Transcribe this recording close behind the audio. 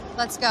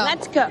Let's go.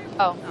 Let's go.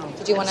 Oh,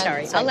 did you want to?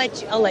 Sorry,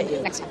 I'll let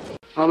you. Next time.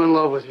 I'm in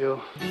love with you.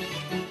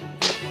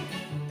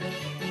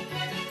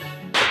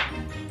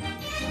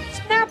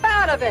 Snap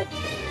out of it.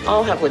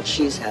 I'll have what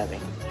she's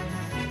having.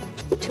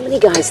 Too many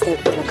guys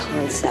think I'm a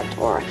concept,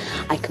 or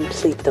I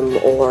complete them,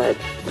 or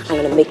I'm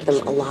gonna make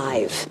them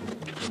alive.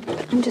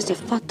 I'm just a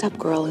fucked up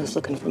girl who's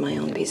looking for my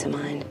own peace of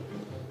mind.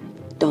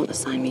 Don't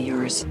assign me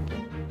yours.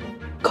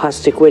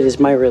 Caustic wit is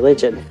my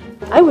religion.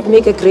 I would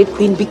make a great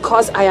queen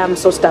because I am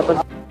so stubborn.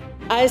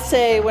 I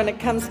say when it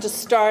comes to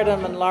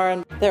stardom and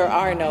Lauren, there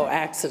are no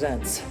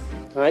accidents.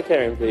 Hi,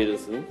 Karen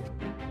Peterson.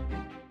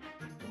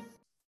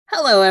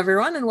 Hello,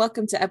 everyone, and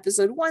welcome to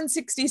episode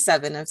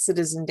 167 of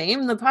Citizen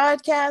Dame, the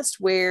podcast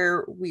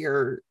where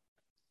we're,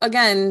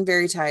 again,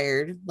 very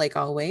tired, like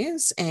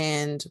always,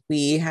 and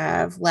we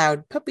have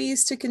loud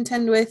puppies to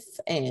contend with,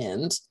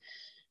 and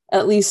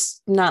at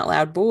least not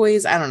loud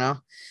boys. I don't know.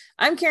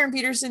 I'm Karen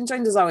Peterson,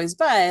 joined as always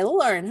by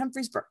Lauren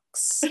Humphries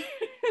Brooks.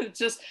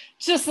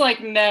 just like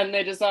men,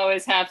 they just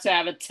always have to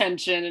have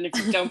attention, and if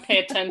you don't pay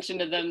attention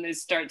to them, they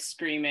start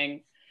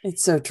screaming.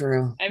 It's so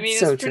true. I mean,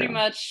 it's pretty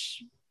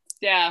much,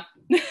 yeah.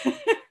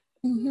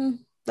 Mm-hmm.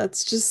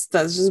 That's just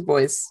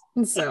boys.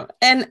 So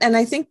and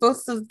I think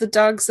both of the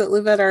dogs that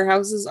live at our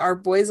houses are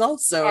boys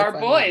also. Are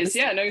boys,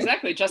 yeah, no,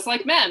 exactly, just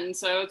like men.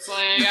 So it's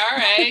like, all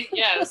right,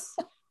 yes.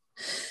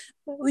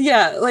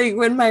 Yeah, like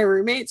when my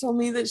roommate told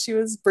me that she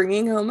was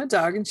bringing home a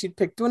dog and she'd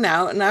picked one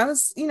out, and I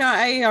was,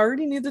 I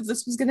already knew that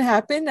this was going to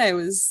happen. I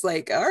was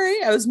like, all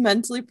right, I was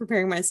mentally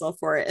preparing myself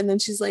for it. And then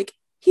she's like,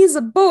 he's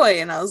a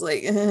boy. And I was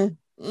like,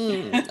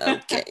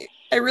 okay.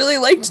 I really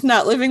liked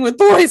not living with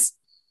boys.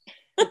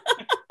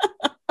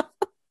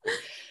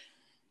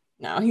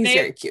 No, he's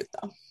very cute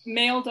though.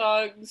 Male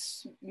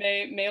dogs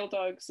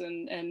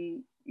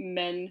and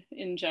men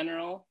in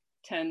general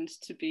tend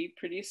to be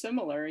pretty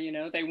similar.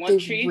 They want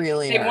treats.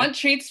 They want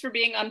treats for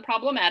being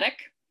unproblematic.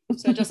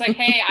 So just like,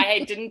 hey,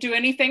 I didn't do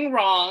anything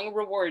wrong,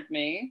 reward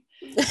me.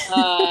 You're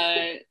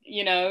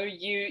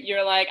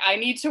like, I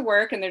need to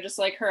work, and they're just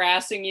like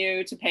harassing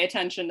you to pay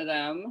attention to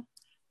them.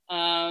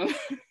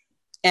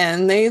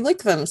 And they lick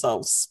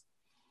themselves.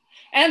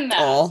 And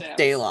that all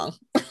day long.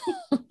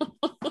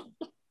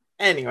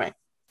 Anyway,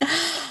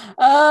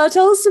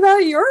 tell us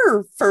about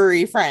your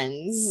furry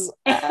friends.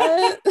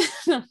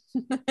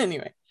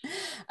 Anyway,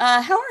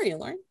 how are you,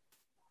 Lauren?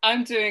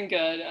 I'm doing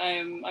good.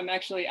 I'm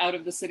actually out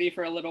of the city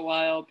for a little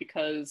while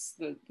because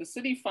the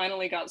city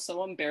finally got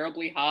so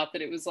unbearably hot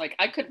that it was like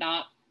I could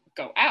not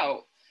go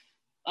out.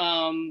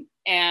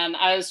 And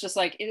I was just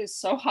like, it is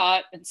so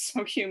hot and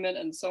so humid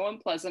and so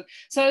unpleasant.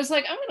 So I was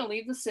like, I'm going to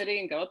leave the city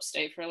and go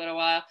upstate for a little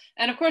while.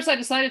 And of course I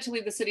decided to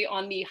leave the city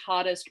on the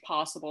hottest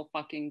possible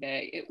fucking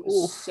day. It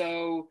was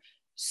so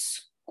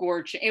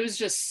scorching. It was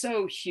just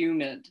so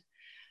humid.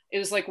 It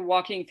was like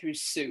walking through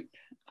soup.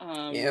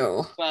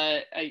 Ew.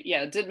 But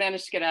I did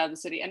manage to get out of the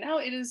city. And now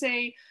it is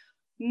a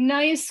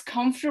nice,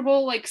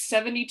 comfortable, like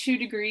 72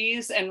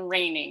 degrees and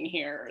raining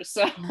here.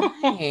 So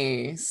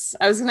nice.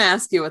 I was going to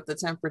ask you what the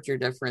temperature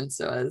difference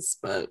was,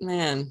 but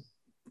man.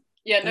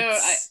 Yeah, no,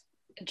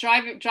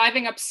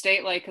 driving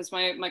upstate, like, because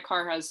my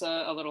car has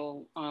a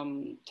little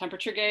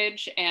temperature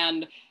gauge,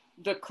 and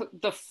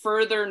the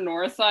further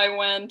north I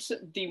went,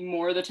 the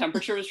more the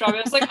temperature was dropping.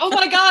 I was like, oh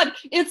my God,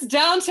 it's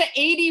down to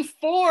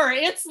 84.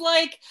 It's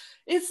like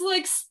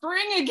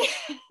spring again.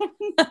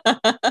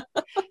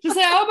 Just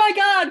say, oh my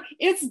God,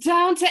 it's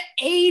down to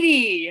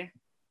 80.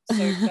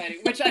 So exciting,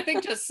 which I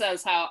think just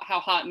says how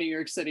hot New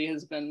York City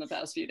has been the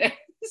past few days.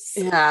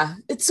 Yeah,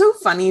 it's so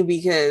funny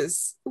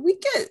because we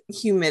get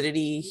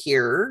humidity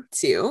here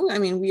too. I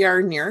mean, we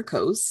are near a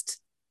coast,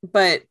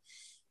 but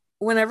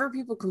whenever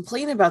people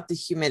complain about the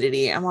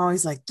humidity, I'm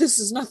always like, this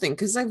is nothing,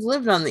 because I've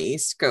lived on the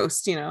East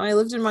Coast. I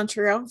lived in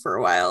Montreal for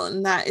a while,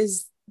 and that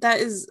is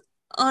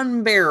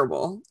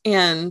unbearable.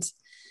 And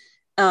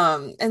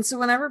so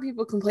whenever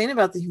people complain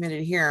about the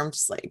humidity here, I'm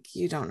just like,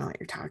 you don't know what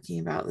you're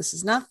talking about. This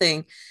is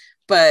nothing.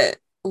 But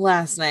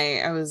last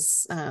night I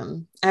was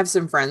I have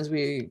some friends,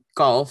 we've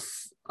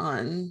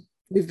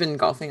been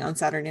golfing on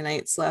Saturday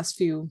nights that's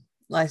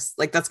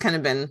kind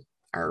of been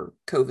our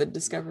COVID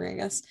discovery, I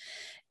guess.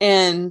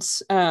 And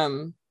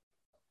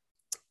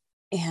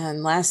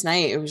last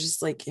night it was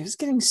just like, it was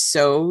getting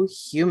so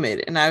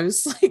humid, and I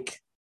was like,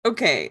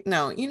 okay,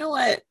 no, you know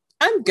what?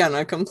 I'm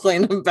gonna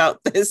complain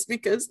about this,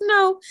 because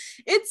no,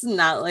 it's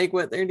not like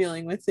what they're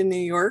dealing with in New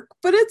York,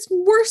 but it's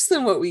worse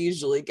than what we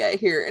usually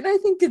get here. And I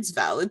think it's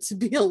valid to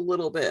be a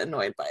little bit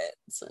annoyed by it.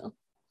 So,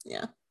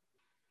 yeah.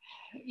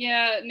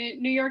 Yeah,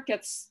 New York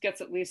gets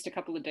at least a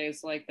couple of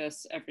days like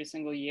this every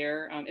single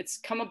year. It's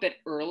come a bit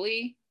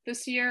early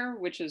this year,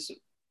 which is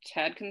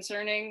tad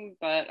concerning,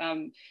 but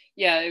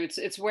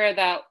it's where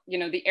that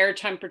the air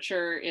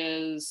temperature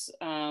is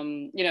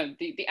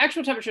the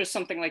actual temperature is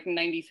something like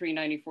 93,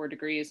 94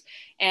 degrees,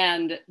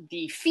 and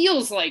the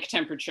feels like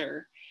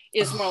temperature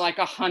is more like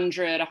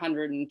 100,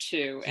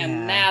 102,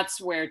 and that's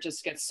where it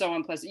just gets so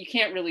unpleasant. You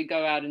can't really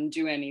go out and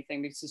do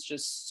anything because it's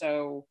just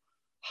so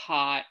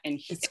hot and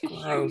it's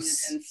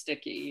gross and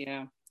sticky.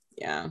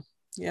 Yeah,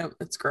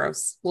 it's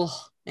gross. Well,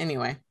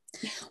 anyway,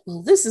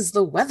 Well, this is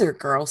the Weather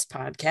Girls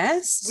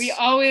podcast. We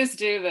always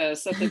do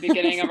this at the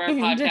beginning of our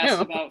We podcast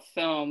do. about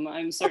film.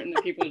 I'm certain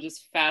that people are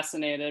just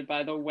fascinated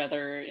by the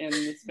weather in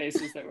the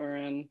spaces that we're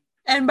in.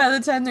 And by the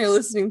time they're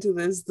listening to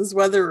this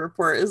weather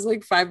report is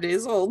like 5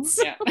 days old.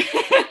 So. Yeah.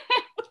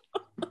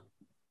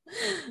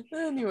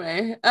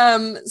 Anyway,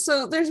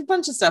 so there's a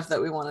bunch of stuff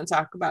that we want to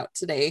talk about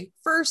today.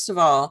 First of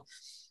all,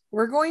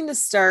 we're going to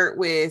start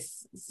with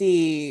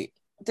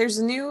there's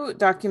a new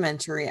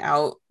documentary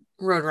out,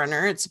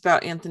 Roadrunner. It's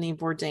about Anthony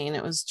Bourdain.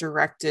 It was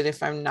directed,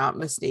 if I'm not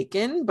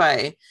mistaken,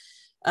 by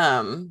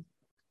I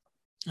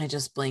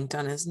just blanked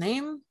on his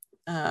name.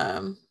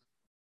 The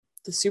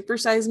Super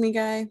Size Me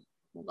guy.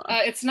 Hold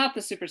on. It's not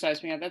the Super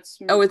Size Me guy. That's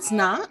it's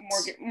not?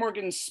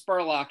 Morgan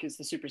Spurlock is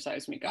the Super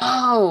Size Me guy.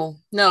 Oh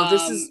no,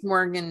 this is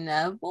Morgan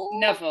Neville.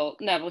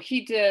 Neville.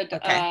 He did.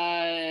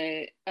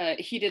 Okay.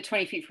 He did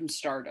 20 Feet from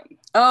Stardom.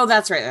 Oh,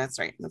 that's right.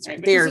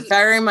 They are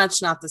very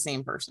much not the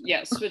same person.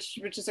 Yes,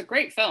 which is a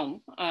great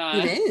film.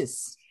 It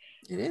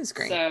is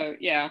great. So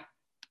yeah.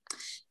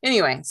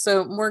 Anyway,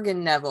 so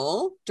Morgan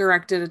Neville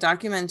directed a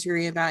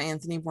documentary about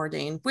Anthony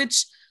Bourdain,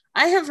 which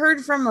I have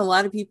heard from a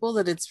lot of people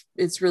that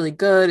it's really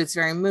good. It's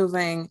very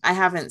moving. I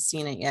haven't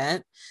seen it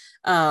yet.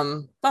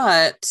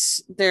 But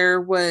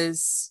there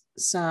was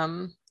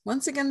some,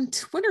 once again,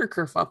 Twitter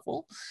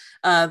kerfuffle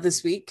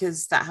this week,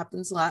 because that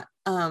happens a lot.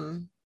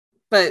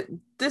 But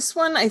this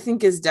one I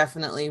think is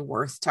definitely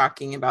worth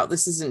talking about.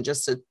 This isn't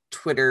just a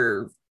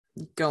Twitter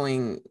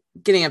getting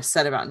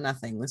upset about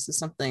nothing. This is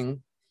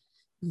something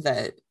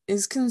that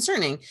is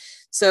concerning.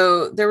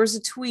 So there was a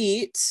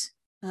tweet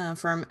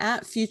from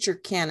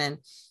 @FutureCanon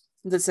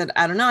that said,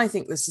 I don't know, I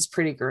think this is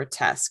pretty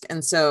grotesque.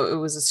 And so it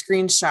was a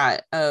screenshot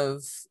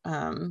of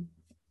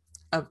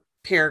a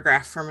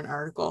paragraph from an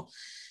article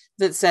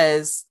that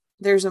says,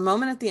 there's a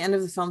moment at the end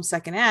of the film's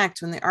second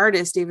act when the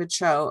artist, David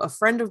Cho, a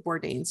friend of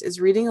Bourdain's,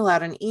 is reading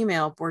aloud an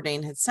email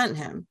Bourdain had sent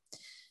him.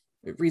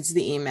 It reads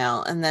the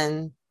email. And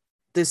then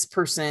this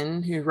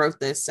person who wrote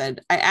this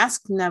said, I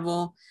asked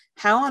Neville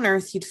how on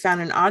earth he'd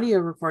found an audio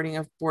recording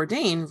of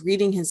Bourdain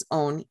reading his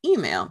own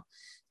email.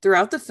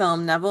 Throughout the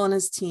film, Neville and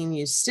his team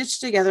used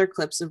stitched together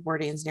clips of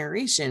Bourdain's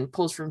narration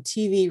pulled from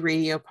TV,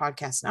 radio,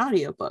 podcasts, and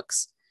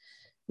audiobooks.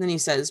 Then he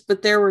says,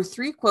 but there were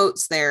 3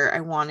 quotes there I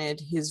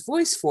wanted his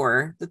voice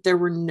for that there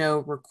were no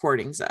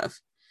recordings of.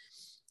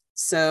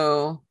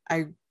 So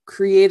I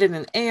created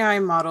an AI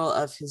model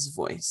of his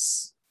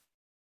voice.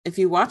 If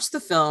you watch the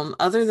film,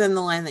 other than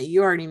the line that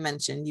you already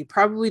mentioned, you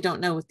probably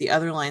don't know what the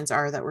other lines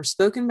are that were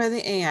spoken by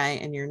the AI,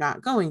 and you're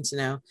not going to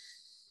know.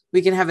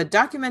 We can have a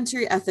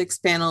documentary ethics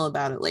panel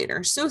about it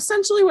later. So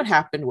essentially what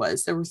happened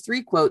was there were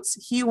 3 quotes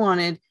he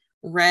wanted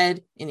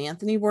read in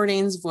Anthony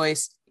Bourdain's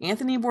voice.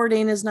 Anthony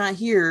Bourdain is not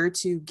here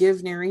to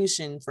give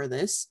narration for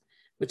this,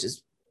 which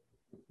is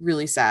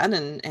really sad.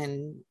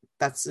 And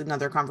that's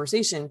another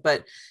conversation.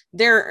 But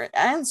their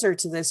answer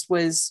to this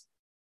was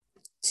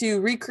to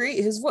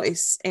recreate his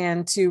voice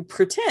and to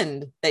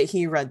pretend that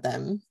he read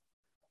them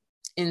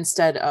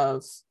instead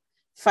of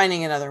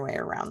finding another way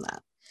around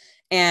that.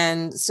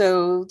 And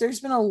so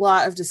there's been a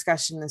lot of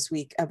discussion this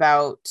week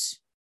about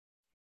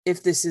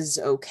if this is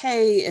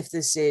okay, if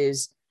this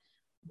is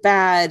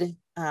bad,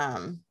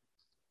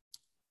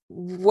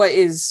 what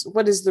is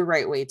the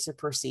right way to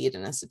proceed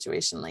in a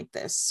situation like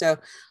this. So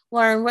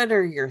Lauren, what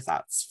are your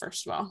thoughts,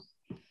 first of all?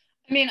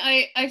 I mean,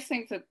 I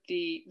think that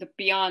the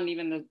beyond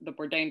even the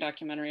Bourdain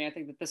documentary, I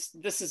think that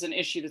this is an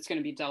issue that's going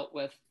to be dealt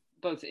with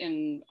both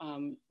in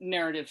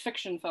narrative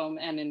fiction film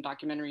and in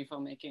documentary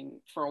filmmaking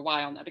for a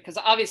while now, because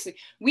obviously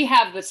we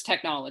have this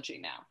technology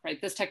now,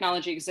 right? This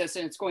technology exists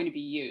and it's going to be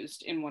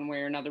used in one way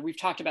or another. We've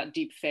talked about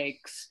deep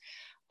fakes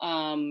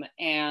and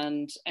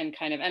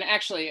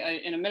actually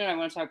in a minute, I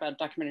want to talk about a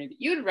documentary that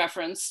you'd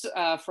referenced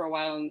for a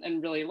while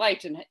and really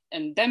liked,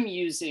 and them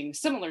using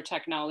similar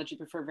technology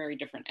but for a very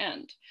different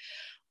end.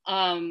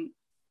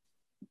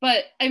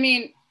 But I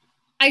mean,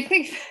 I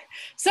think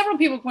several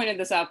people pointed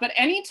this out, but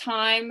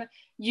anytime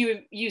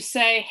you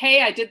say,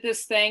 hey, I did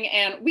this thing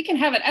and we can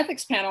have an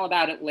ethics panel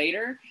about it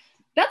later,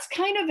 that's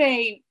kind of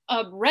a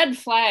red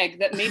flag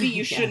that maybe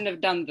you shouldn't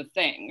have done the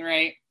thing,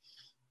 right?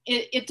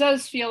 It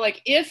does feel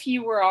like if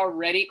you were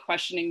already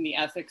questioning the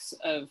ethics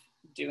of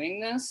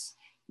doing this,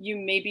 you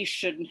maybe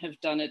shouldn't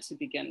have done it to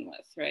begin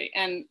with, right?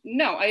 And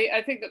no,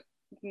 I think that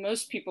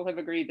most people have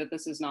agreed that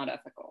this is not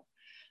ethical.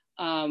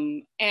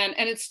 And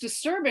it's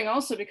disturbing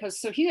also because,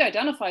 so he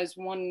identifies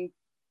one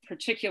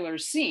particular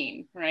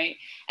scene, right?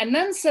 And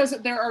then says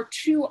that there are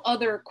 2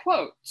 other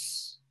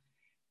quotes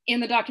in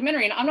the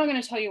documentary, and I'm not going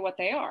to tell you what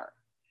they are.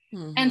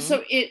 Mm-hmm. And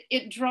so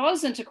it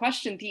draws into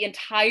question the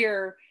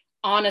entire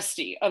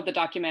honesty of the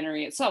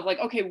documentary itself. Like,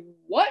 okay,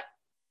 what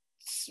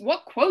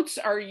quotes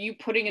are you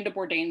putting into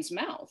Bourdain's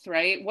mouth,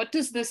 right? What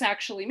does this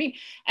actually mean?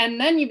 And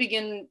then you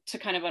begin to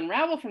kind of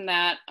unravel from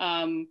that.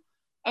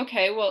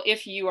 Okay, well,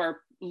 if you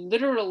are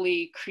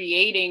literally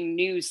creating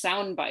new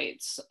sound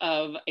bites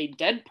of a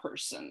dead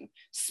person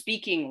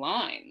speaking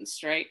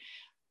lines, right?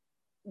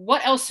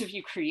 what else have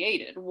you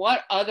created?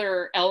 What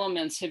other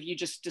elements have you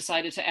just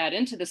decided to add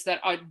into this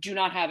that do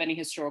not have any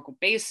historical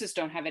basis,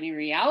 don't have any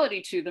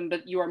reality to them,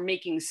 but you are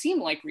making seem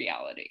like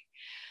reality?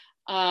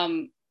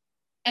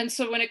 And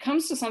so when it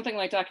comes to something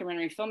like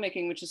documentary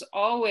filmmaking, which is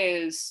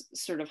always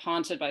sort of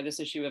haunted by this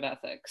issue of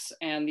ethics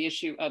and the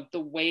issue of the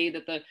way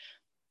that the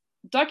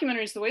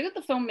documentaries, the way that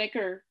the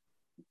filmmaker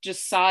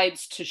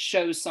decides to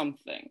show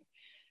something,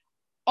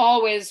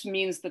 always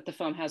means that the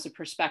film has a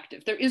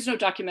perspective. There is no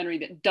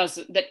documentary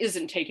that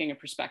isn't taking a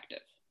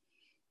perspective.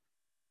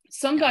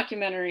 Some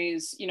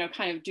documentaries, you know,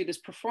 kind of do this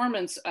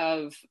performance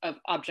of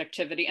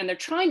objectivity, and they're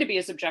trying to be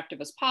as objective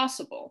as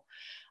possible,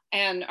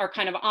 and are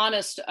kind of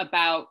honest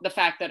about the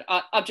fact that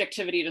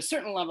objectivity at a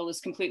certain level is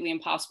completely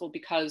impossible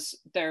because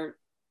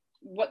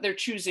what they're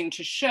choosing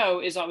to show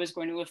is always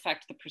going to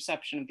affect the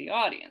perception of the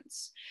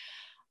audience.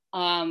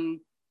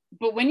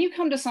 But when you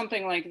come to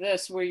something like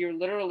this, where you're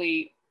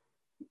literally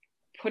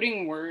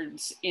putting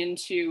words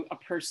into a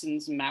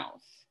person's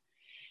mouth,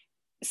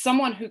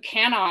 someone who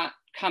cannot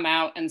come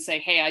out and say,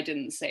 hey, I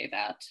didn't say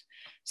that,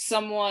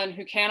 someone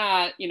who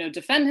cannot, you know,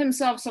 defend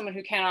himself, someone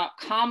who cannot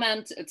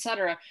comment,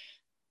 etc.,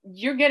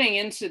 you're getting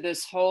into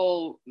this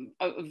whole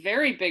a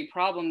very big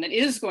problem that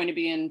is going to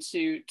be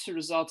to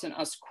result in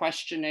us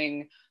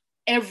questioning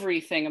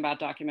everything about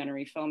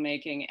documentary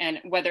filmmaking, and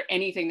whether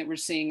anything that we're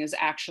seeing is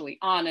actually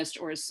honest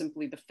or is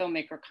simply the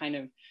filmmaker kind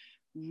of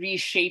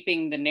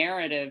reshaping the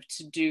narrative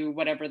to do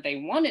whatever they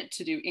want it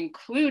to do,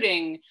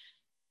 including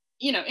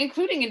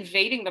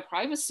invading the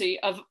privacy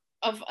of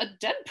a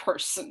dead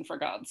person, for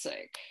God's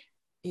sake.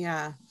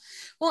 Yeah.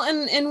 Well,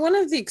 and one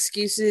of the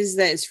excuses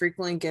that is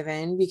frequently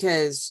given,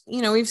 because,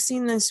 you know, we've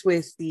seen this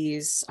with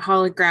these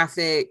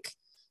holographic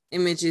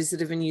images that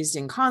have been used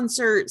in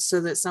concerts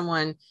so that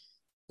someone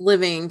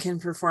living can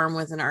perform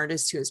with an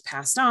artist who has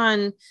passed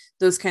on,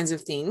 those kinds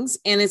of things.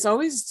 And it's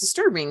always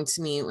disturbing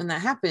to me when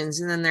that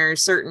happens. And then there are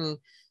certain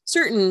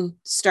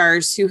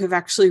stars who have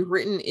actually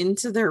written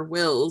into their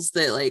wills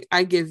that, like,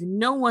 I give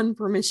no one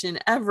permission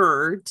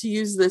ever to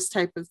use this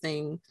type of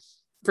thing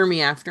for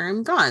me after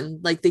I'm gone.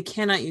 Like, they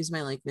cannot use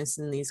my likeness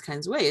in these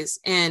kinds of ways.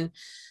 And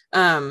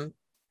one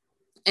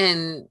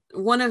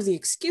of the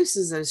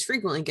excuses that is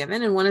frequently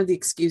given, and one of the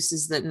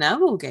excuses that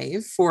Neville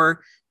gave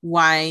for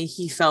why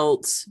he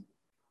felt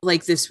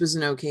like this was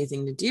an okay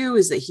thing to do,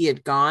 is that he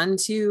had gone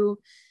to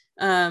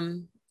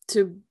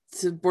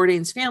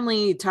Bourdain's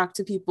family, talked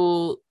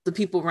to the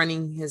people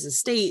running his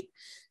estate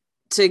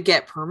to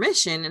get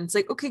permission. And it's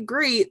like, okay,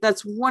 great.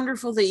 That's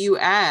wonderful that you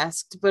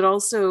asked, but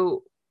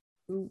also,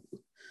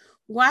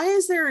 why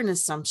is there an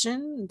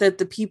assumption that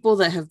the people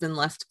that have been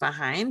left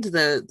behind,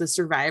 the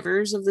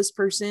survivors of this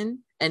person,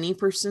 any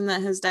person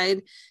that has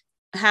died,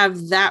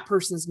 have that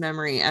person's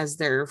memory as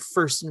their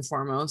first and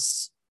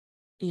foremost,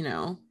 you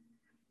know,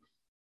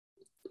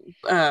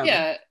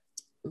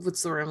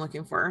 what's the word I'm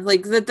looking for?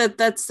 Like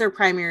that's their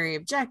primary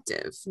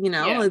objective, you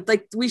know. Yeah.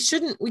 Like we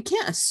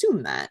can't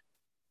assume that.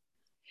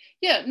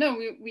 Yeah, no,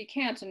 we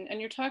can't. And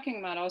you're talking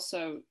about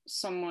also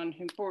someone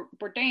who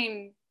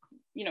Bourdain,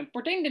 you know,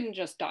 Bourdain didn't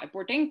just die.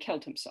 Bourdain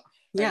killed himself.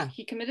 Right? Yeah.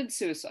 He committed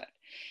suicide.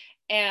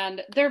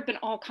 And there have been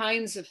all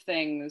kinds of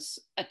things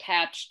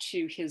attached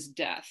to his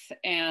death.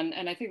 And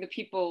I think the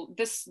people,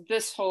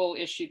 this whole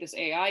issue, this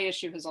AI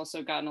issue, has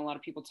also gotten a lot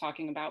of people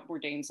talking about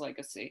Bourdain's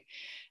legacy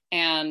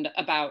and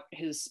about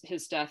his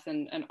death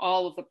and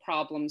all of the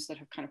problems that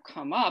have kind of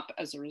come up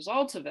as a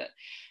result of it.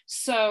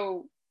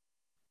 So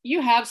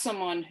you have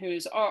someone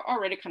who's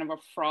already kind of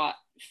a fraught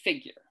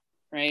figure,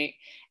 right?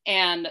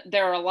 And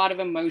there are a lot of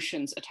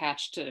emotions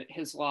attached to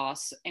his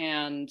loss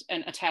and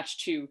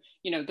attached to,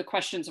 you know, the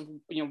questions of,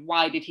 you know,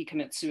 why did he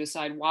commit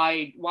suicide?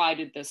 Why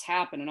did this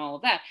happen, and all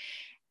of that?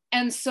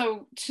 And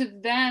so to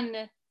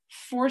then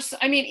force,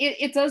 I mean,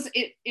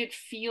 it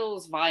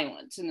feels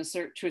violent to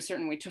a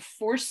certain way, to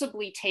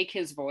forcibly take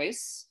his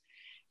voice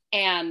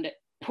and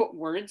put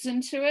words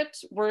into it,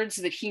 words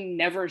that he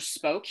never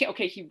spoke.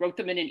 He wrote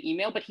them in an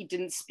email, but he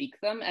didn't speak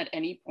them at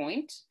any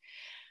point.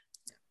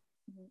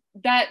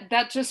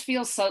 That just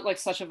feels like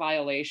such a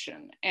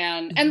violation.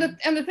 And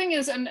the thing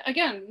is, and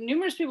again,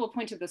 numerous people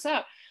pointed this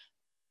out,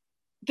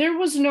 there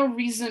was no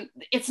reason.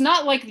 It's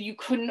not like you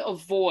couldn't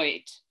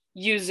avoid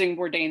using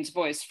Bourdain's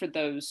voice for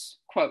those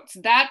quotes.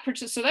 That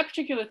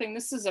particular thing,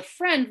 this is a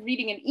friend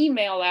reading an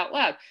email out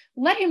loud.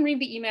 Let him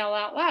read the email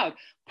out loud.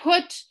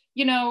 Put,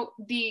 you know,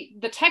 the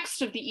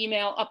text of the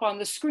email up on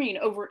the screen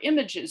over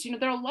images. You know,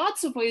 there are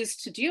lots of ways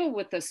to deal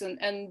with this.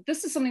 And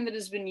this is something that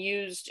has been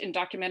used in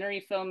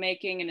documentary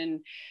filmmaking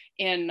and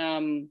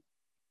in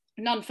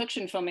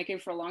nonfiction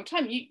filmmaking for a long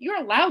time. You're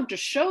allowed to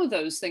show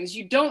those things.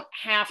 You don't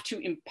have to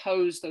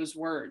impose those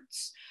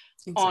words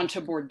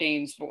onto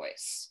Bourdain's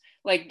voice.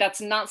 Like, that's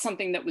not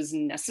something that was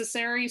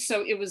necessary.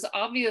 So it was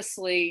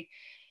obviously,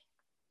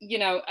 you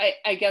know,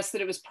 I guess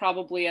that it was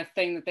probably a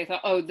thing that they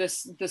thought, oh,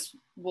 this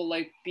will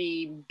like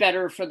be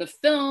better for the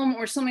film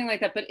or something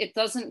like that, but it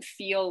doesn't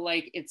feel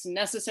like it's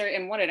necessary.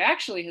 And what it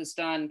actually has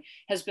done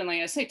has been,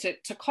 like I say,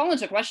 to call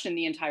into question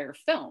the entire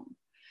film.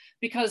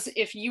 Because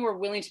if you are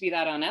willing to be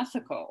that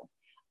unethical,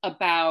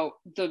 about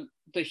the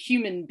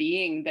human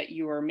being that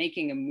you are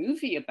making a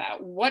movie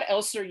about. What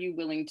else are you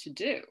willing to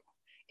do?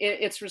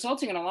 It's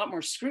resulting in a lot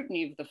more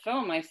scrutiny of the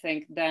film, I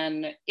think,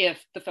 than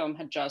if the film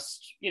had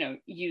just,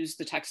 used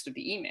the text of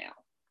the email.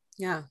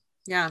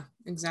 Yeah,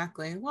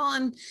 exactly. Well,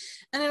 and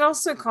it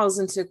also calls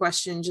into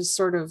question just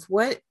sort of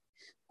what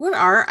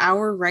are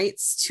our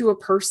rights to a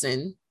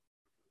person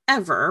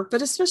ever,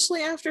 but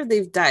especially after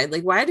they've died?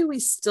 Like, why do we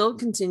still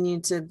continue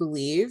to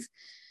believe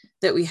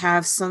that we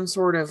have some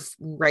sort of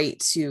right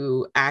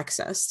to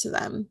access to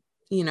them?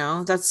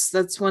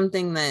 That's one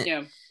thing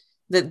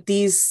that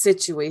these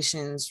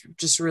situations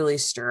just really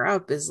stir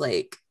up, is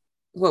like,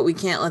 what, we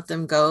can't let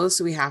them go,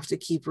 so we have to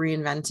keep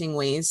reinventing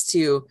ways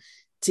to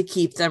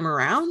keep them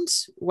around.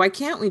 Why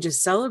can't we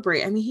just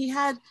celebrate? I mean, he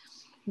had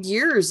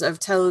years of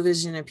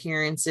television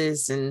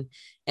appearances and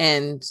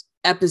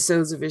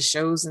episodes of his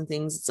shows and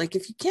things. It's like,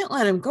 if you can't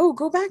let him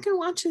go back and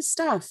watch his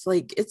stuff.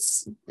 Like,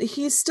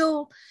 he's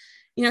still,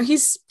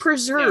 he's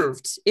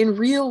preserved in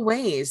real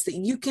ways that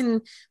you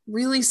can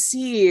really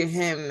see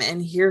him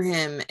and hear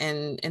him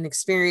and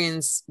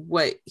experience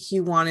what he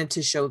wanted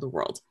to show the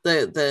world,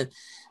 the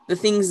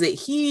things that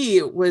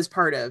he was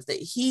part of, that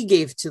he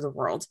gave to the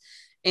world.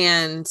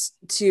 And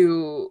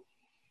to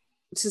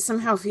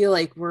somehow feel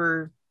like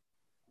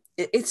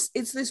it's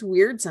this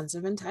weird sense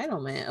of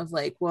entitlement of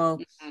like, well,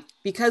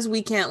 because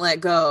we can't let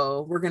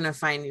go, we're going to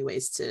find new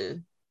ways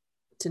to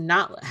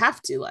not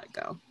have to let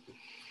go.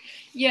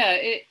 Yeah,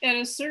 at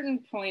a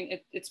certain point,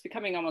 it's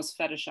becoming almost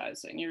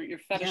fetishizing. You're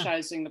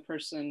fetishizing the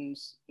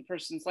person's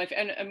life,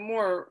 and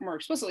more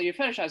explicitly, you're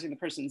fetishizing the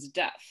person's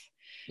death,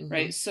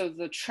 right? So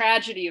the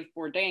tragedy of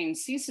Bourdain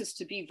ceases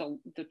to be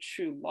the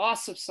true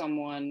loss of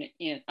someone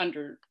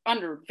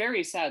under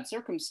very sad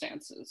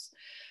circumstances,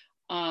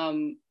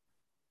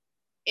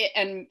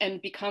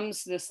 and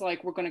becomes this,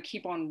 like, we're going to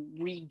keep on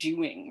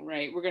redoing,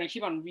 right? We're going to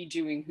keep on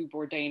redoing who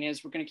Bourdain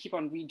is. We're going to keep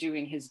on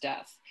redoing his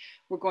death.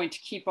 We're going to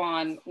keep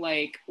on,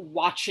 like,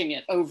 watching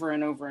it over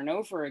and over and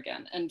over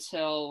again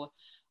until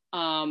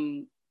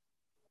I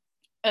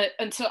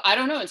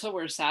don't know, until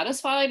we're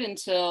satisfied,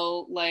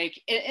 until, like,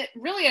 it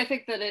really, I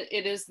think that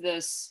it is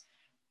this,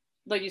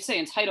 like you say,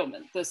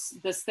 entitlement,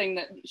 this thing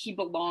that he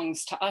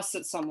belongs to us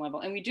at some level.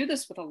 And we do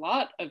this with a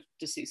lot of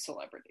deceased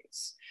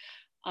celebrities.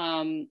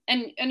 And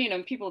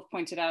people have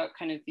pointed out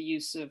kind of the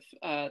use of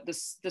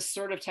this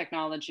sort of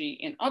technology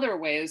in other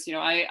ways.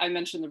 I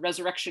mentioned the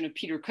resurrection of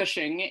Peter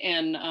Cushing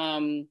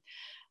in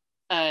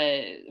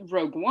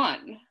Rogue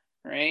One,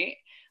 right?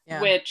 Yeah.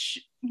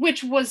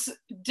 Which was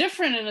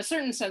different in a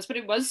certain sense, but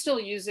it was still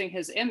using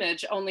his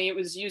image, only it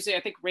was using,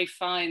 I think Ralph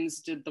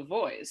Fiennes did the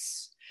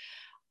voice.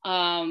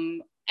 But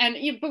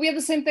we have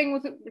the same thing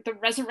with the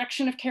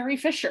resurrection of Carrie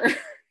Fisher.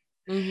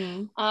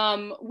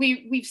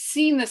 We've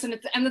seen this, and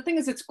the thing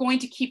is, it's going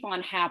to keep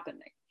on happening,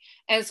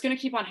 and it's going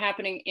to keep on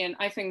happening in,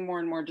 I think, more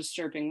and more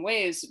disturbing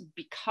ways,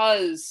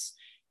 because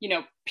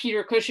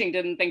Peter Cushing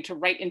didn't think to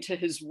write into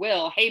his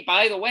will, hey,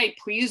 by the way,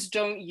 please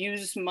don't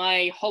use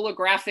my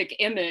holographic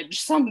image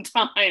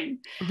sometime,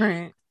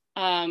 right?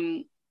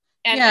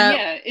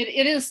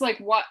 It is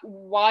like,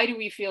 why do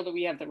we feel that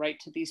we have the right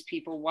to these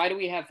people? Why do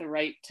we have the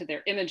right to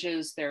their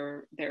images,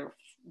 their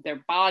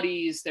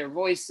bodies, their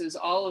voices,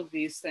 all of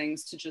these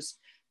things, to just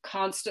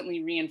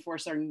constantly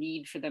reinforce our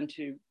need for them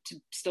to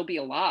still be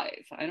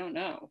alive? I don't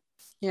know.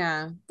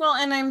 Yeah. Well,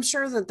 and I'm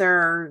sure that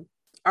there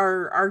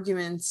are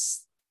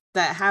arguments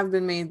that have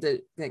been made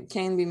that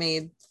can be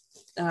made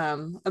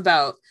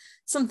about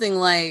something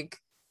like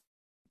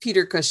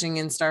Peter Cushing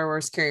in Star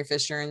Wars, Carrie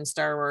Fisher in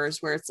Star Wars,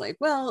 where it's like,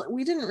 well,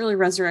 we didn't really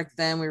resurrect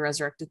them, we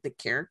resurrected the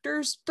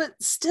characters, but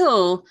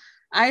still,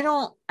 I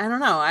don't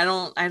know. I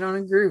don't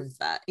agree with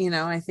that.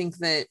 I think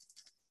that,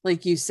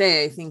 like you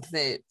say, I think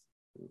that,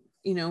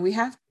 we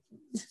have,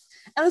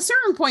 at a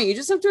certain point, you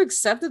just have to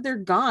accept that they're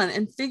gone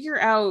and figure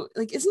out,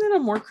 like, isn't it a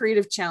more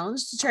creative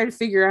challenge to try to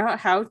figure out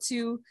how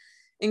to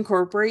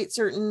incorporate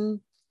certain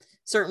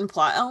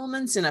plot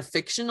elements in a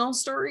fictional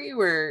story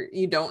where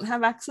you don't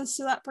have access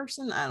to that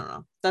person? I don't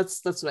know.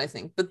 That's what I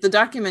think. But the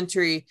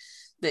documentary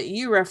that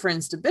you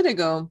referenced a bit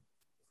ago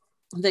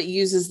that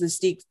uses this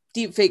deep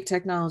fake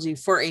technology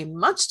for a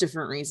much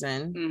different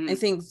reason, I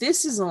think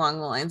this is along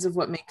the lines of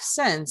what makes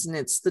sense, and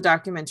it's the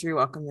documentary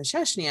Welcome to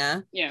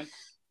Chechnya,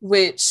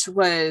 which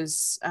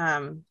was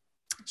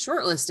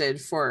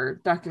shortlisted for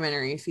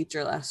documentary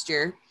feature last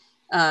year.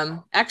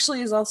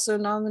 Actually is also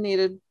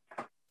nominated,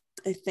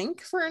 I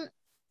think, for an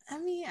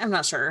Emmy. I'm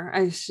not sure.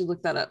 I should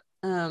look that up.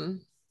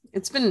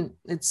 It's been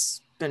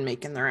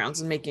making the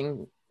rounds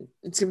and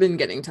it's been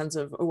getting tons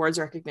of awards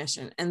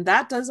recognition. And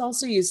that does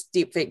also use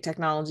deepfake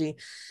technology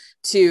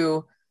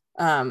to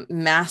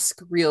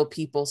mask real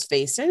people's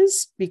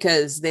faces,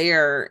 because they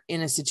are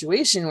in a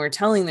situation where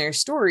telling their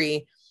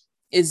story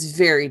is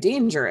very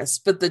dangerous.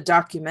 But the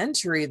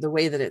documentary, the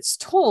way that it's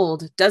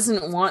told,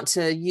 doesn't want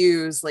to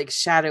use like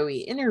shadowy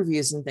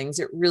interviews and things.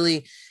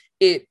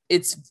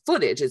 It's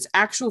footage. It's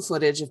actual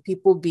footage of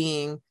people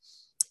being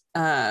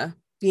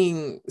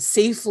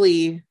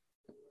safely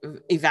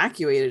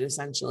evacuated,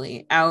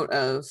 essentially, out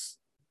of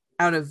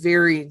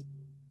very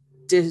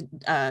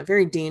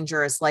very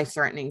dangerous,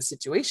 life-threatening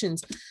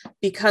situations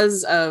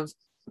because of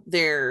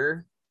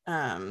their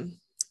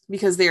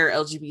because they are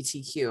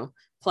LGBTQ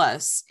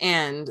plus.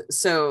 And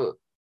so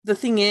the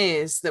thing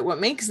is that what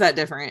makes that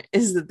different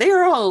is that they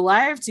are all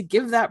alive to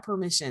give that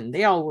permission.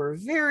 They all were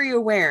very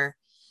aware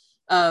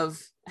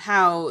of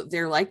how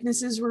their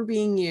likenesses were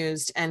being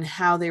used and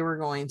how they were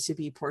going to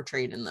be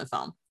portrayed in the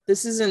film.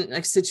 This isn't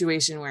a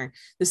situation where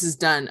this is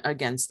done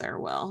against their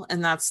will.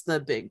 And that's the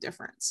big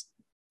difference.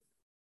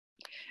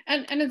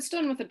 And it's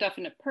done with a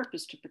definite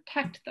purpose to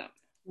protect them.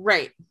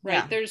 Right.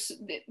 Yeah.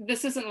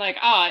 This isn't like,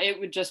 it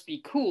would just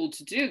be cool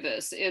to do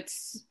this.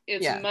 It's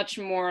much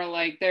more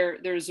like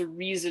there's a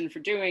reason for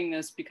doing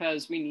this,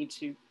 because we need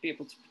to be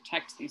able to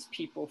protect these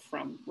people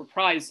from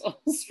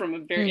reprisals from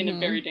in a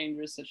very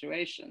dangerous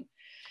situation.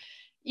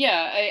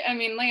 Yeah, I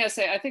mean, like I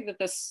say, I think that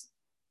this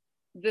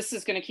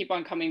is going to keep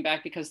on coming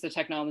back because the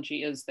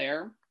technology is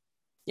there.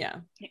 Yeah.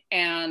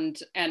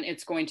 And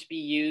it's going to be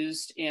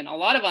used in a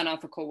lot of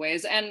unethical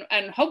ways and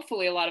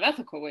hopefully a lot of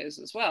ethical ways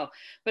as well.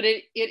 But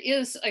it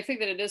is, I think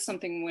that it is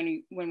something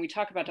when we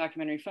talk about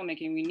documentary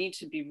filmmaking, we need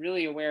to be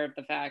really aware of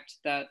the fact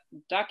that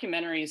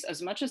documentaries,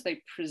 as much as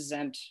they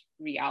present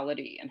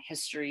reality and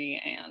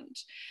history and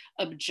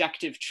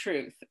objective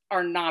truth,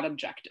 are not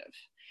objective.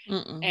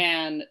 Mm-mm.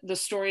 And the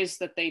stories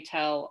that they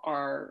tell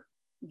are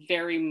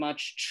very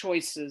much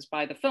choices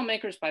by the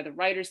filmmakers, by the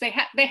writers. They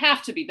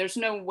have to be. There's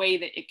no way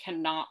that it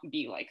cannot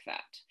be like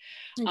that.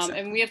 Exactly.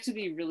 And we have to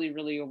be really,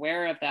 really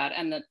aware of that.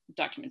 And the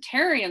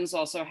documentarians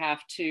also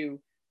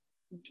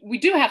we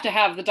do have to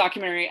have the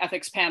documentary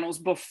ethics panels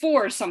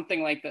before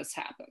something like this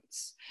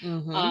happens.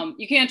 Mm-hmm.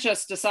 You can't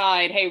just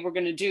decide, hey, we're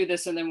going to do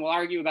this and then we'll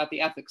argue about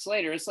the ethics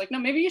later. It's like, no,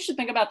 maybe you should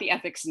think about the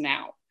ethics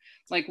now.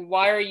 Like,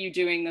 why are you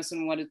doing this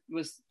and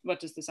what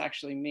does this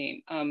actually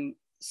mean?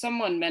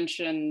 Someone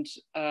mentioned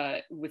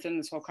within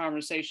this whole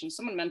conversation,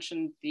 someone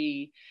mentioned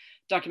the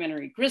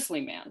documentary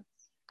Grizzly Man,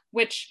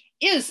 which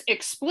is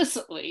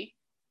explicitly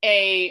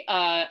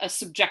a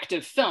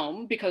subjective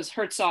film, because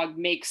Herzog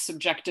makes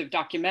subjective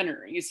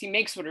documentaries. He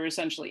makes what are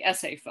essentially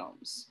essay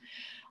films.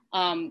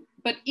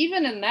 But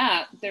even in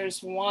that, there's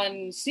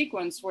one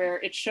sequence where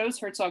it shows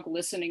Herzog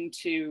listening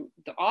to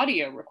the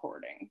audio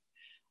recording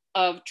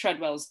of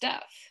Treadwell's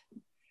death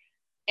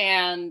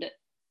and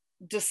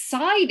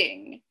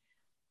deciding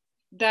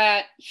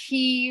that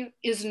he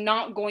is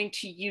not going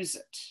to use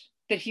it,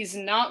 that he's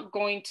not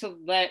going to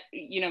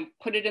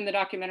put it in the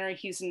documentary.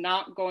 He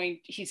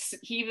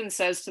even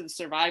says to the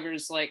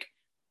survivors, like,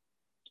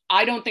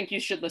 I don't think you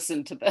should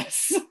listen to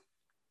this.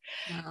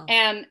 Wow.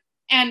 And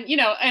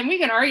we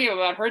can argue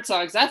about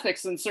Herzog's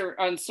ethics on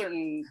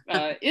certain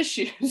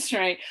issues,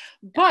 right?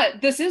 But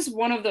this is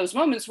one of those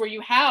moments where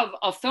you have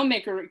a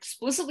filmmaker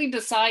explicitly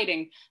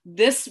deciding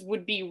this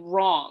would be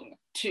wrong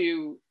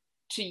to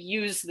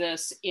use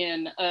this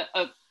in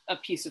a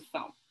piece of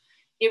film.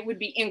 It would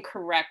be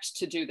incorrect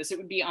to do this. It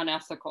would be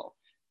unethical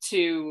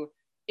to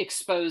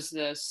expose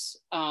this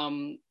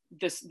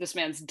this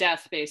man's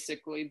death,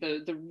 basically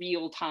the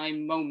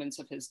real-time moments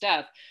of his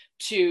death,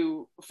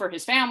 for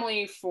his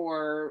family,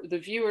 for the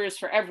viewers,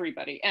 for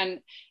everybody. And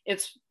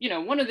it's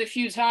one of the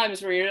few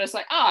times where you're just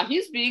like,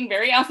 he's being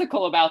very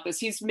ethical about this.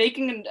 He's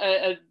making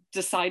a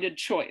decided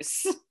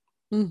choice.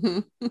 Mm-hmm.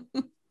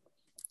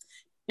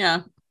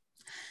 Yeah.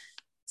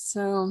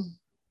 So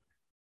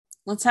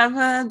let's have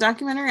a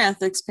documentary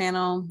ethics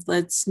panel.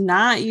 Let's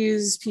not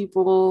use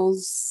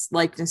people's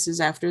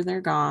likenesses after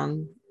they're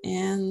gone.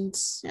 And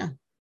yeah,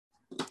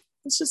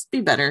 let's just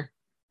be better.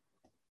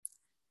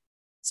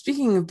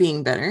 Speaking of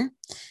being better,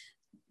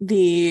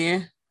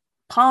 the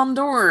Palme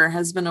d'Or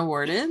has been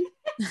awarded.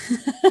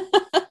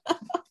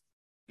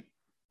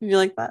 You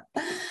like that?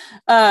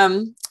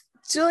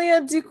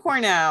 Julia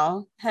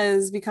Ducournau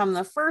has become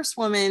the first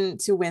woman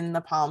to win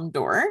the Palme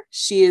d'Or.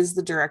 She is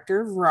the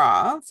director of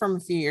Raw from a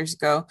few years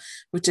ago,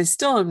 which I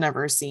still have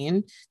never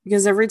seen,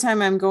 because every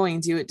time I'm going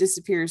to, it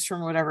disappears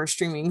from whatever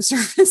streaming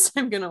service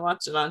I'm going to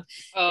watch it on.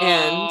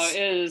 It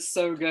is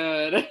so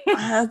good.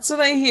 That's what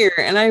I hear.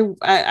 And I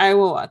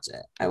will watch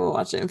it. I will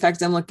watch it. In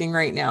fact, I'm looking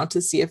right now to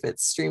see if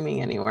it's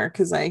streaming anywhere,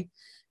 because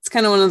it's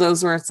kind of one of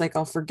those where it's like,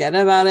 I'll forget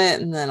about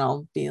it. And then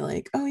I'll be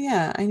like, oh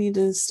yeah, I need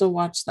to still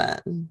watch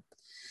that. And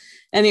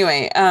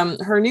anyway,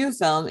 her new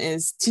film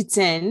is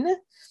Titane,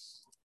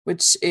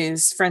 which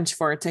is French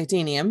for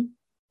titanium.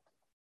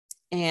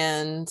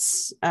 And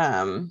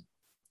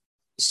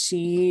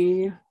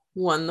she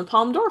won the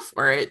Palme d'Or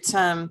for it.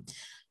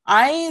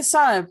 I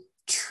saw a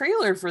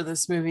trailer for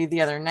this movie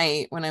the other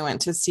night when I went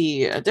to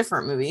see a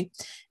different movie.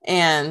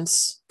 And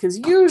because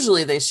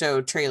usually they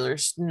show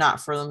trailers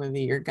not for the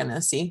movie you're going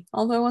to see,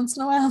 although once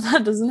in a while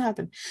that doesn't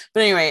happen.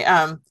 But anyway,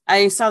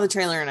 I saw the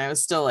trailer and I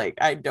was still like,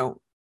 I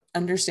don't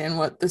understand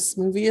what this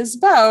movie is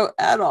about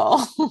at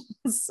all.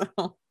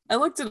 So I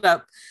looked it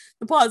up.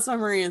 The plot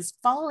summary is: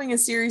 following a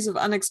series of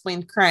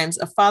unexplained crimes,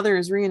 a father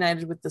is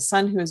reunited with the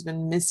son who has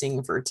been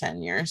missing for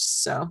 10 years.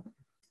 So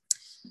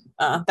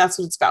That's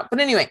what it's about. But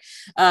anyway,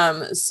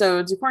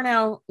 so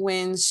Ducournau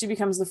wins. She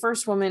becomes the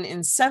first woman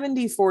in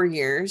 74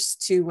 years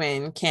to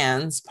win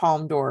Cannes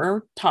Palme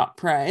d'Or top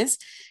prize.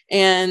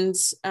 And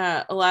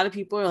a lot of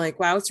people are like,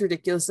 wow, it's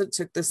ridiculous that it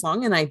took this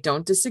long. And I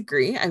don't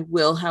disagree. I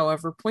will,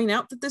 however, point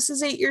out that this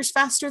is 8 years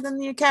faster than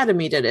the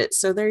Academy did it.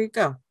 So there you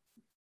go.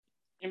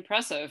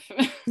 Impressive.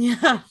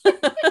 Yeah.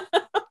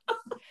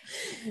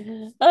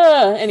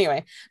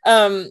 Anyway,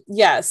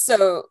 yeah,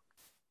 so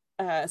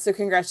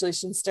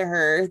congratulations to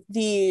her.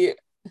 The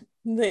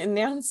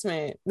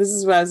announcement, this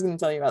is what I was going to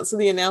tell you about. So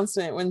the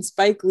announcement when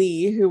Spike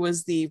Lee, who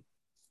was the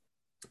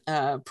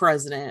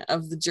president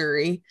of the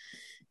jury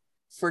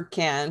for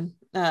Cannes,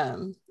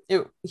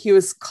 he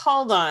was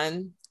called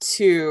on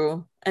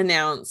to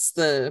announce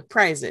the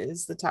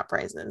prizes, the top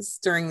prizes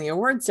during the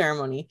award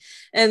ceremony.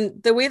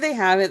 And the way they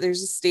have it,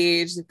 there's a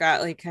stage, they've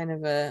got like kind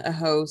of a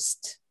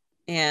host,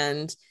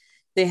 and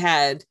they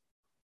had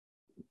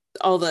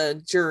all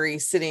the jury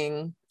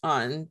sitting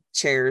on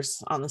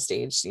chairs on the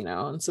stage, you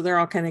know, and so they're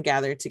all kind of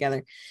gathered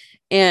together.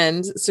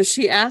 And so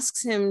she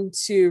asks him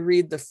to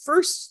read the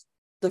first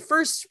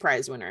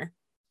prize winner.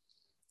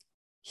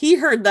 He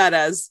heard that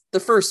as the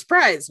first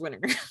prize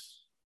winner.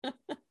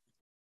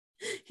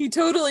 He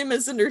totally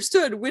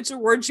misunderstood which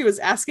award she was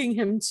asking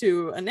him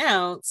to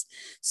announce.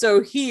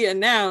 So he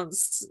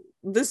announced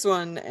this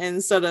one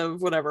instead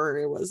of whatever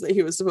it was that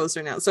he was supposed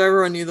to announce. So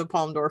everyone knew the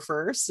Palme d'Or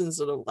first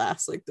instead of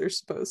last, like they're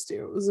supposed to.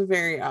 It was a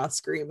very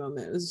Oscar-y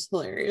moment. It was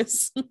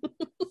hilarious.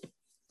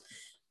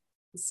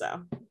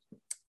 So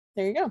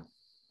there you go.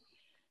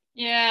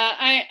 Yeah,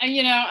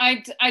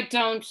 I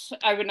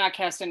would not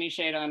cast any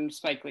shade on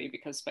Spike Lee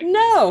because Spike Lee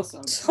No, is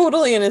awesome.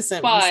 totally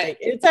innocent mistake.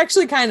 It's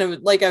actually kind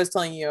of like I was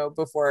telling you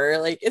before,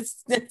 like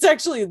it's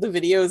actually, the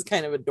video is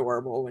kind of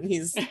adorable when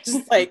he's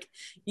just like,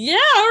 yeah,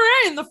 all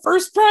right, and the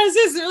first prize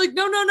is, they're like,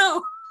 no.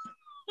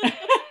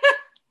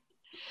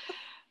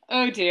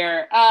 Oh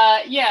dear.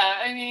 Yeah,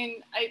 I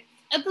mean,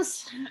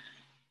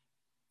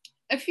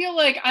 I feel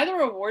like either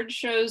award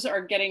shows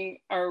are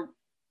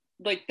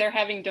like they're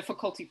having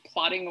difficulty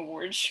plotting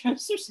award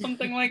shows or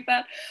something like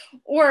that,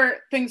 or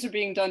things are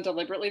being done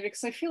deliberately,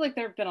 because I feel like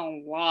there have been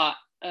a lot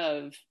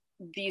of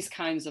these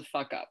kinds of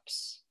fuck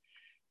ups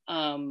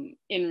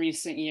in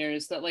recent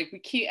years that like we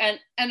keep, and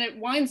it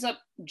winds up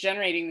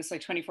generating this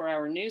like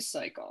 24-hour news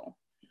cycle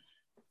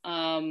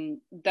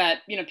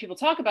that, you know, people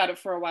talk about it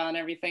for a while and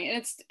everything.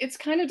 And it's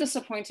kind of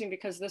disappointing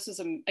because this is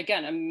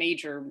again a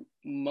major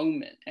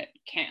moment at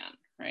Cannes,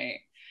 right?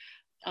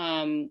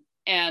 And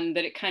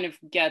that it kind of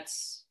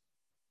gets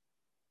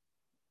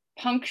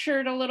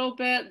punctured a little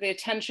bit. The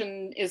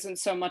attention isn't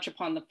so much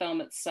upon the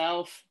film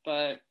itself,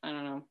 but I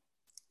don't know.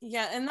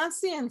 Yeah, and that's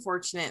the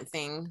unfortunate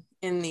thing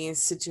in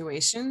these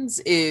situations,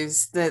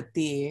 is that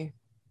the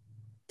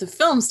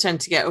films tend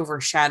to get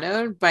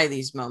overshadowed by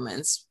these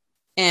moments.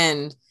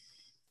 And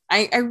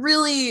I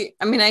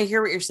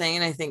hear what you're saying,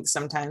 and I think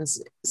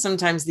sometimes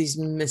these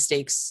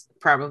mistakes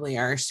probably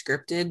are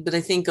scripted, but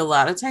I think a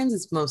lot of times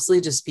it's mostly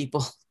just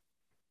people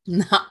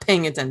not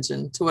paying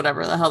attention to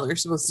whatever the hell they're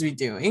supposed to be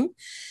doing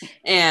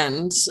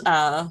and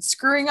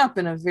screwing up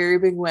in a very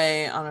big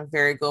way on a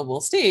very global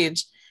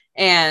stage.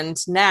 And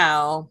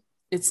now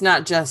it's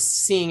not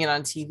just seeing it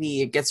on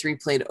TV, it gets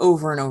replayed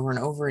over and over and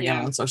over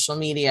again on social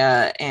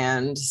media.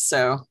 And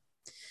so,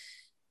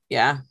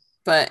 yeah.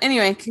 But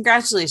anyway,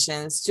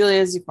 congratulations,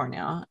 Julia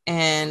Ducournau.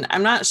 And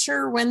I'm not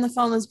sure when the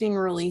film is being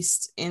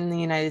released in the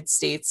United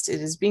States.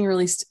 It is being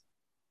released.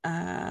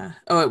 It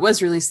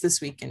was released this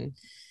week in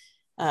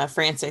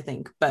France, I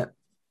think, but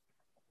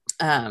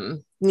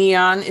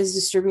Neon is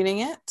distributing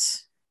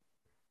it,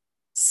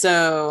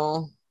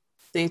 so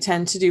they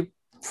tend to do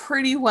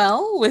pretty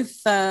well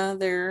with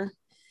their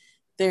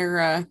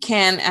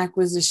Cannes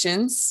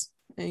acquisitions.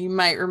 You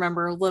might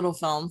remember a little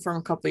film from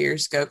a couple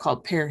years ago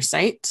called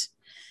Parasite,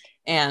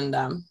 and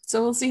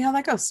so we'll see how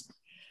that goes.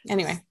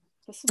 Anyway,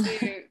 this will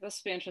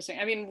be interesting.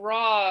 I mean,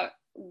 Raw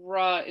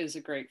is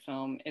a great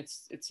film.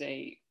 It's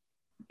a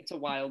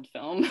wild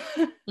film.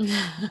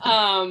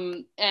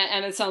 And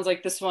it sounds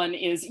like this one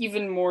is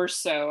even more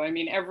so. I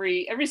mean,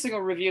 every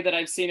single review that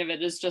I've seen of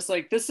it is just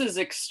like, this is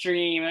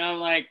extreme, and I'm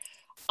like,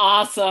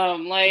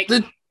 awesome. Like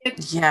the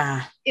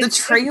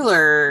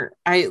trailer,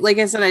 like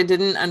I said, I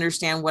didn't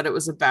understand what it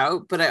was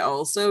about, but I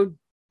also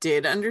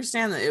did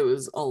understand that it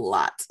was a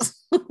lot.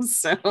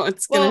 So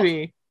it's gonna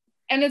be.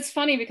 And it's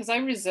funny because I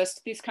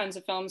resist these kinds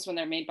of films when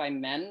they're made by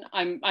men.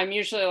 I'm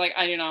usually like,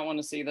 I do not want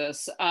to see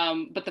this.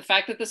 But the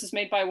fact that this is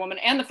made by a woman,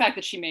 and the fact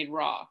that she made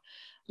Raw,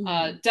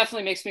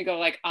 definitely makes me go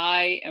like,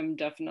 I am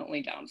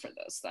definitely down for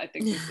this. I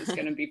think this is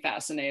going to be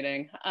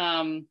fascinating.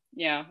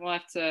 Yeah, we'll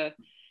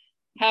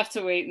have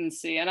to wait and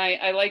see. And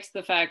I liked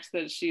the fact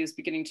that she is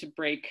beginning to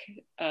break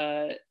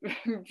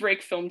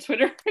film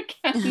Twitter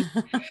again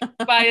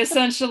by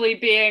essentially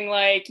being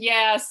like,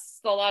 yes,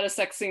 a lot of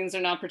sex scenes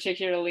are not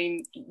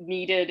particularly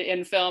needed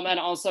in film, and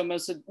also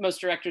most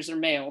directors are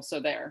male,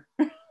 so there.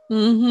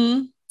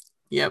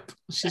 Yep,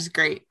 she's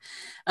great.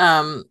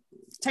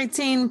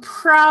 Titane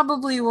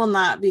probably will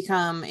not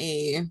become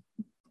a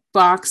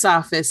box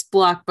office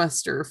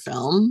blockbuster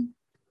film,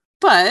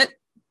 But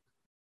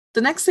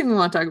the next thing we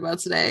want to talk about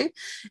today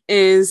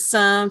is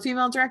some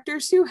female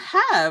directors who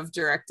have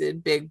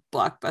directed big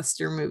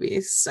blockbuster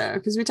movies. So,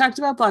 because we talked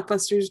about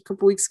blockbusters a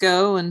couple weeks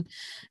ago, and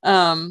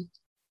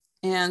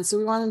so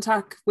we want to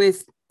talk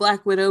with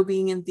Black Widow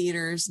being in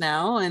theaters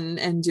now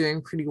and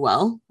doing pretty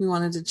well. We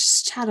wanted to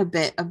just chat a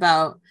bit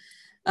about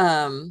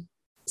some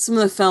of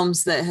the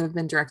films that have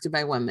been directed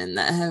by women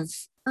that have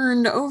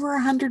earned over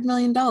 $100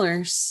 million.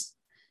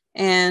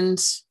 And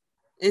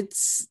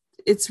it's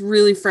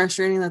really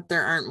frustrating that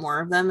there aren't more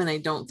of them. And I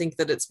don't think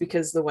that it's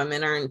because the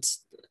women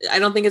I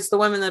don't think it's the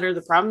women that are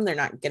the problem. They're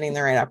not getting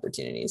the right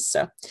opportunities.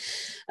 So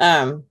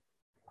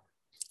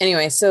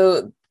anyway,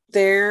 so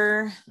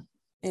there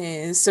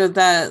is, so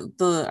that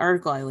the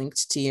article I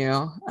linked to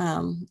you,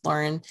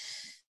 Lauren,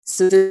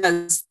 so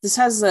this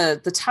has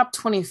the top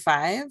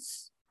 25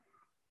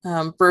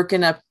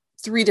 broken up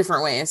 3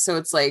 different ways. So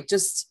it's like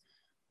just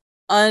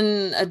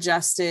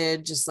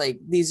unadjusted, just like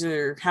these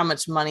are how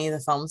much money the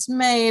film's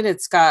made.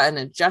 It's got an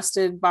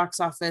adjusted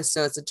box office,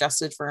 so it's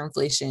adjusted for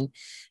inflation,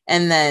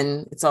 and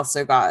then it's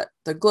also got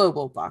the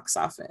global box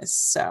office.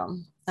 So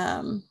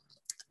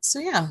so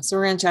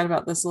we're gonna chat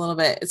about this a little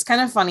bit. It's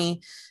kind of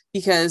funny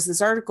because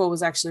this article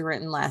was actually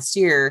written last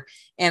year,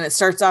 and it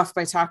starts off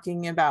by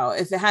talking about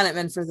if it hadn't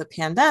been for the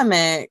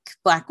pandemic,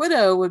 Black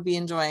Widow would be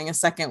enjoying a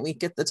second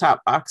week at the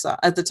top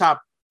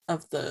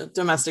of the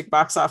domestic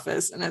box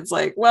office. And it's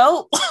like,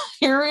 well,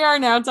 here we are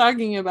now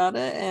talking about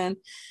it, and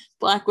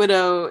Black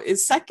Widow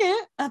is second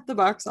at the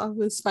box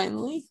office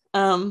finally,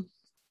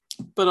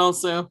 but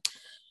also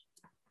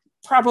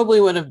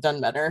probably would have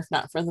done better if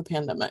not for the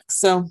pandemic.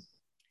 So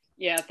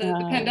yeah,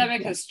 the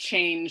pandemic has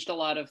changed a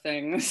lot of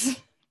things.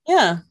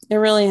 Yeah, it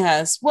really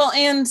has. Well,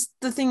 and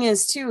the thing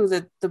is too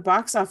that the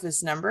box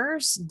office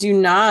numbers do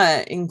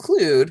not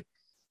include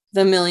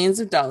the millions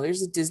of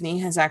dollars that Disney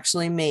has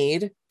actually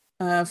made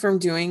from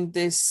doing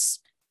this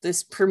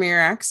Premier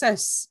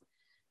Access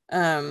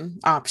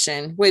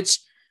option, which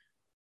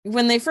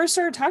when they first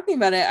started talking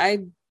about it,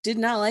 I did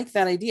not like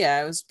that idea.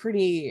 I was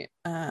pretty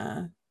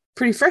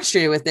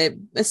frustrated with it,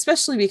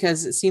 especially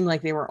because it seemed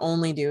like they were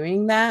only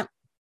doing that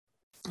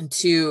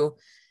to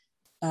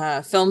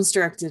films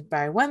directed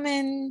by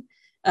women,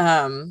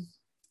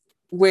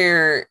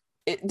 where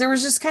there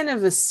was just kind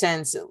of a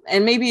sense,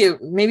 and maybe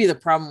the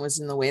problem was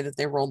in the way that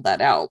they rolled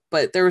that out,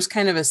 but there was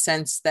kind of a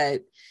sense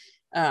that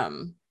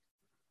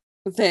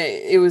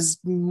it was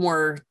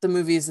more the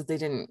movies that they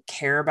didn't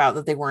care about,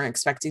 that they weren't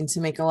expecting to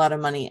make a lot of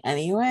money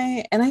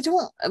anyway. And I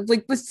don't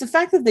like, with the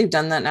fact that they've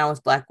done that now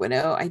with Black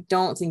Widow, I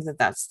don't think that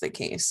that's the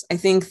case. I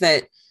think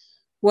that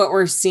what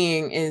we're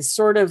seeing is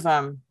sort of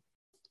a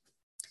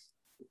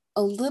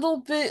little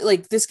bit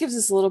like this gives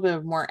us a little bit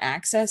of more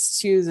access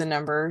to the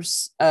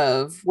numbers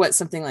of what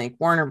something like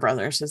Warner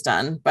Brothers has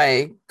done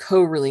by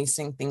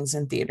co-releasing things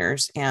in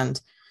theaters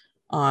and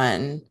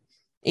on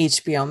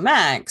HBO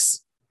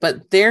Max,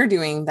 but they're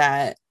doing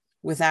that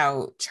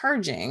without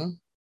charging.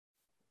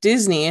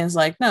 Disney is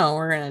like, no,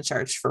 we're going to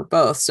charge for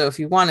both. So if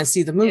you want to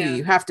see the movie,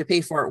 you have to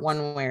pay for it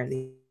one way or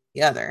the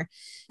other.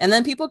 And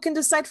then people can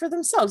decide for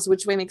themselves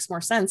which way makes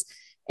more sense.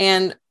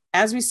 And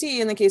as we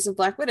see in the case of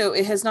Black Widow,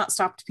 it has not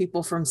stopped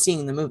people from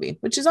seeing the movie,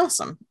 which is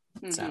awesome.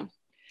 Mm-hmm. So,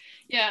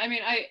 yeah, I mean,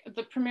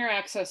 the Premier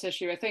Access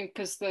issue, I think,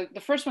 because the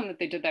first one that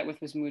they did that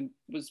with was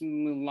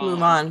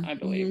Mulan, I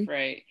believe, mm-hmm.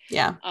 right?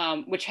 Yeah.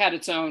 Which had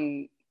its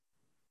own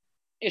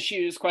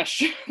issues,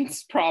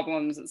 questions,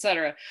 problems,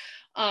 etc.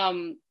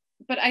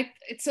 But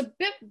it's a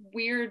bit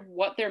weird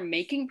what they're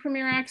making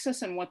Premier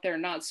Access and what they're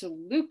not. So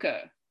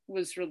Luca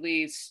was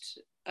released.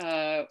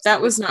 That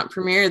was not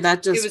premiere.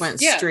 That just went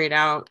straight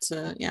out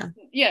to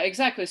yeah,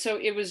 exactly. So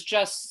it was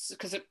just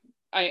because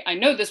I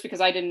know this because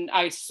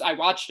I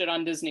watched it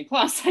on Disney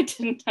Plus. I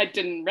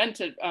didn't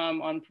rent it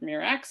on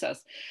Premier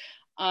Access.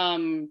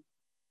 It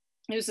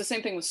was the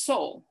same thing with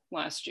Soul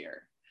last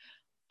year,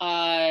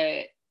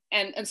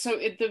 and so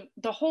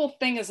the whole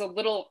thing is a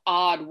little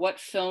odd. What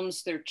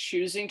films they're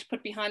choosing to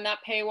put behind that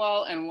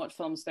paywall and what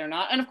films they're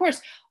not. And of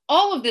course,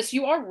 all of this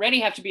you already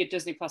have to be a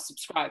Disney Plus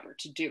subscriber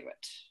to do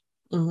it.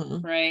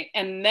 Mm-hmm. Right.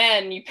 And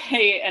then you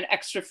pay an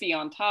extra fee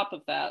on top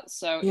of that.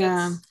 So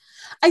yeah,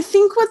 I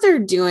think what they're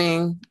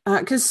doing,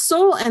 because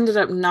Soul ended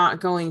up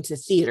not going to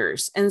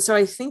theaters. And so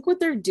I think what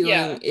they're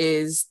doing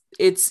is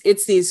it's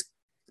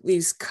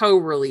these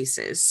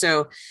co-releases.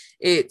 So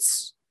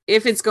if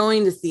it's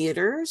going to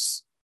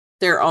theaters,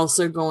 they're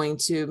also going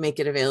to make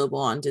it available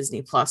on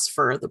Disney Plus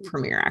for the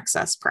Premier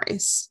Access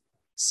price.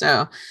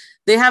 So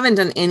they haven't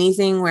done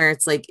anything where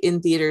it's like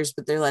in theaters,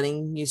 but they're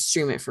letting you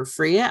stream it for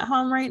free at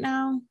home right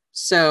now.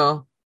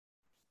 So,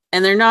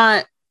 and they're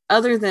not,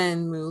 other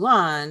than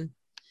Mulan,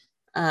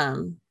 I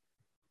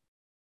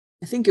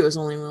think it was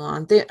only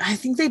Mulan. I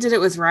think they did it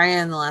with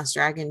Raya and the Last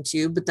Dragon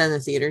too, but then the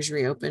theaters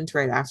reopened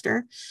right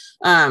after.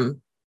 So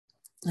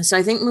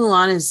I think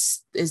Mulan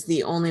is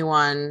the only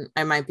one,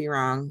 I might be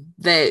wrong,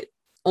 that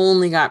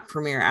only got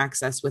Premier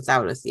Access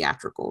without a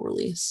theatrical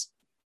release.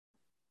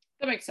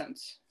 That makes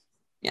sense.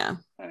 Yeah.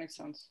 That makes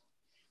sense.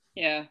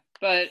 Yeah.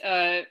 But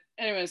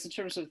anyways, in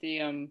terms of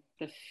the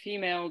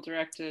female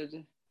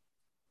directed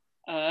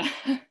uh,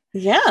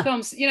 Yeah.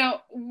 films. You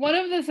know, one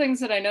of the things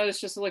that I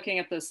noticed just looking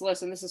at this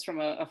list, and this is from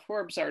a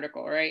Forbes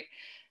article, right?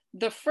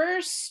 The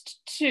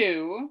first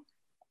two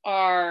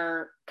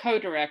are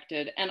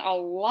co-directed, and a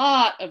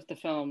lot of the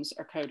films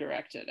are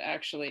co-directed.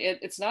 Actually,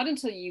 it's not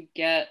until you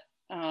get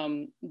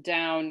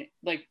down,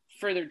 like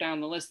further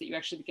down the list, that you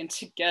actually begin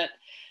to get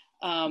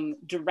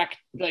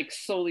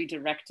solely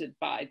directed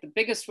by. The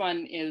biggest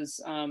one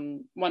is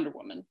Wonder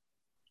Woman,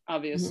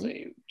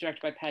 obviously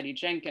directed by Patty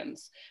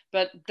Jenkins.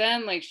 But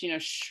then, like, you know,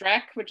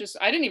 Shrek, which is,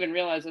 I didn't even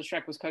realize that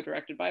Shrek was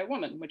co-directed by a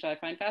woman, which I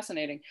find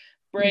fascinating.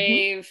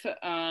 Brave,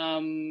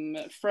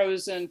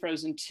 Frozen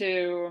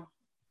 2.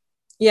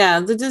 Yeah,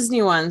 the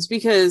Disney ones,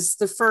 because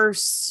the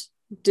first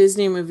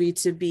Disney movie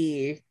to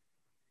be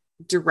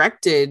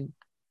directed,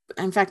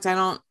 in fact, I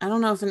don't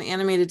know if an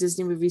animated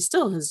Disney movie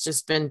still has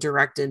just been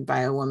directed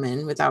by a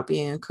woman without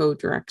being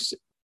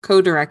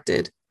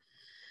co-directed.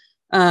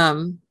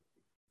 I'm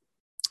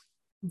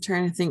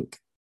trying to think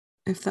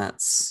if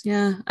that's,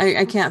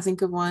 I can't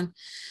think of one.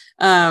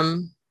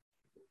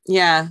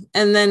 Yeah,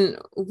 and then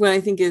what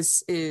I think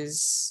is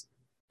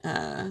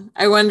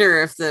I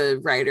wonder if the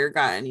writer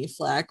got any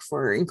flack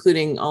for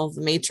including all of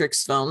the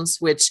Matrix films,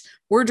 which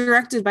were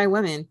directed by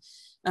women.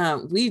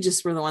 We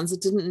just were the ones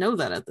that didn't know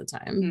that at the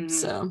time.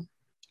 So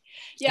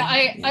yeah,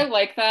 I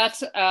like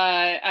that.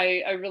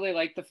 I really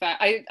like the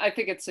fact. I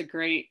think it's a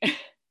great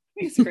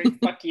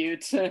fuck you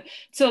to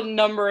a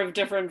number of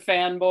different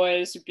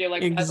fanboys who be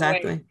like,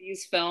 exactly. By the way,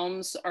 these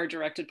films are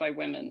directed by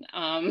women.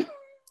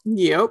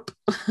 Yep.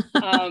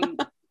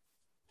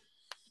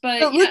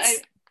 But yeah,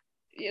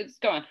 it's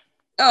go on.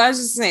 Oh, I was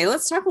just saying,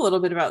 let's talk a little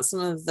bit about some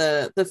of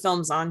the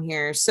films on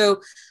here.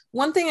 So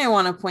one thing I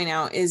want to point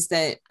out is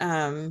that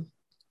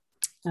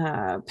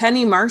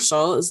Penny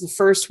Marshall is the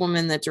first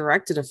woman that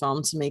directed a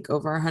film to make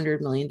over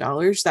 $100 million.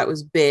 That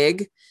was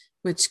Big,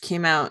 which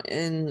came out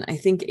in, I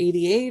think,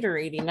 88 or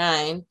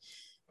 89.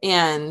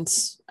 And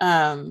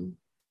and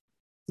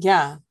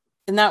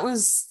that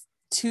was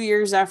 2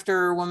 years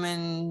after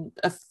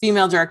a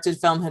female directed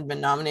film had been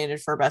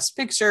nominated for Best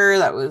Picture.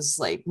 That was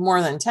like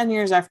more than 10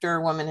 years after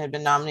a woman had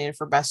been nominated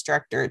for Best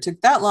Director. It took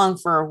that long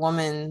for a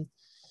woman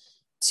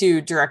to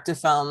direct a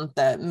film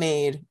that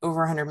made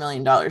over $100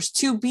 million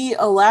to be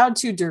allowed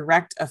to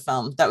direct a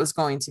film that was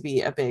going to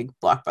be a big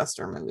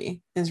blockbuster movie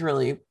is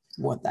really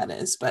what that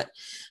is. But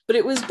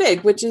it was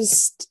Big, which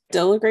is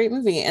still a great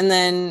movie. And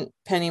then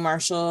Penny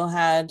Marshall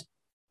had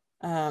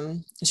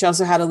she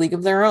also had A League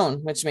of Their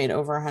Own, which made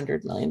over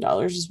 $100 million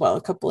as well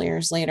a couple of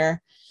years later.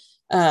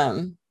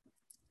 And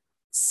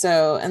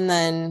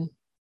then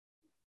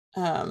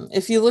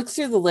if you look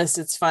through the list,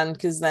 it's fun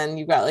because then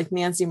you've got like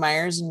Nancy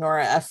Meyers and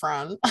Nora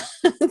Ephron.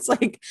 It's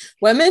like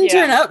women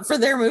turn up for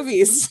their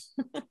movies.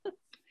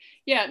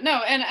 Yeah,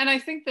 no, and I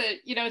think that,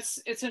 you know,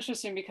 it's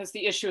interesting because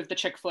the issue of the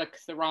chick flick,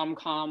 the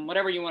rom-com,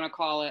 whatever you want to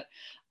call it,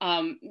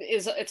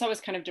 is it's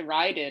always kind of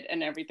derided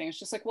and everything. It's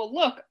just like, well,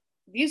 look,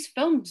 these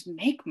films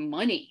make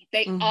money.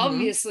 They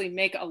obviously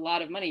make a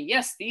lot of money.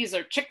 Yes, these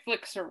are chick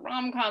flicks or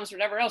rom-coms or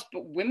whatever else,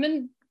 but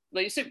women,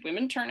 like you said,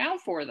 women turn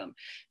out for them.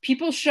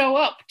 People show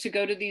up to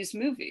go to these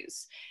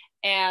movies.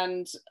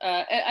 And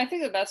I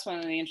think that that's one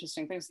of the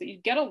interesting things, that you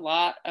get a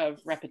lot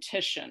of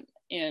repetition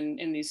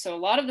in these. So a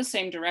lot of the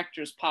same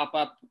directors pop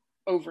up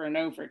over and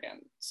over again.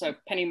 So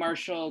Penny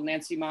Marshall,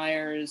 Nancy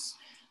Meyers,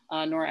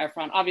 Nora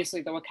Ephron,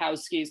 obviously the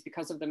Wachowskis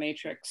because of the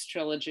Matrix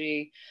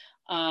trilogy.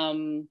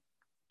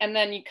 And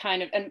then you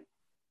kind of, and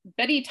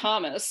Betty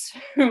Thomas,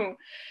 who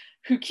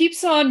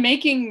keeps on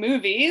making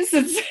movies,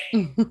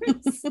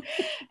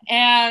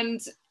 and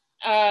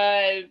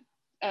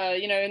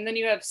you know, and then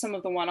you have some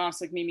of the one-offs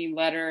like Mimi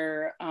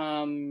Leder.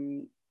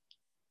 I'm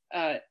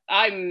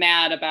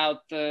mad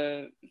about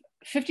the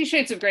 50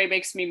 Shades of Grey.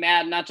 Makes me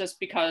mad, not just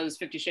because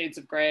 50 Shades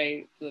of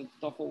Grey, the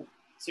whole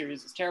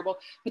series is terrible,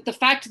 but the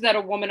fact that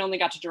a woman only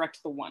got to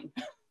direct the one.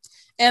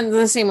 And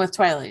the same with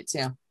Twilight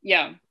too.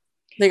 Yeah.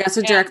 They got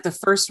to direct the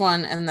first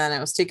one, and then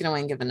it was taken away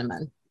and given to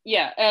men.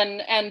 Yeah,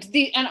 and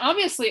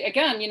obviously,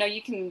 again, you know,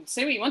 you can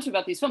say what you want to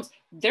about these films.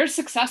 They're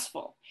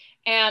successful,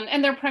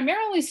 and they're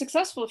primarily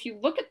successful. If you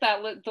look at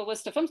the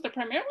list of films, they're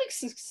primarily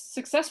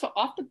successful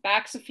off the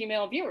backs of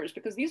female viewers,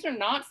 because these are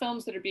not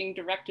films that are being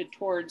directed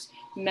towards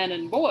men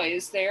and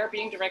boys. They are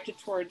being directed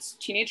towards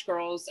teenage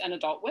girls and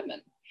adult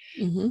women.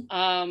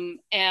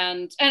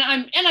 And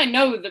I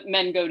know that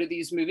men go to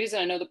these movies,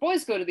 and I know that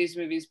boys go to these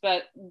movies,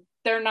 but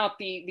they're not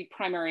the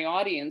primary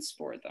audience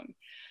for them.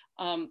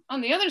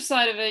 On the other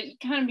side of it, you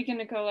kind of begin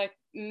to go like,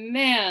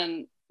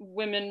 man,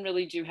 women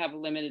really do have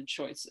limited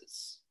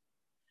choices.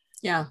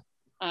 Yeah.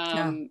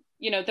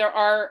 You know, there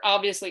are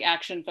obviously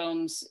action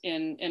films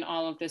in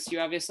all of this.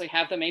 You obviously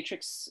have the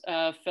Matrix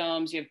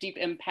films, you have Deep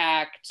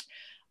Impact,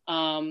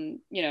 you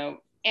know,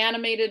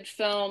 animated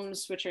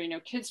films, which are, you know,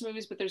 kids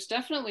movies, but there's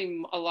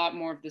definitely a lot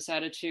more of this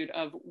attitude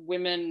of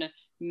women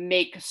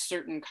make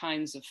certain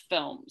kinds of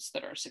films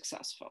that are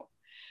successful.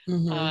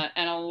 And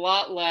a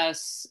lot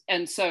less.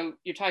 And so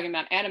you're talking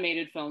about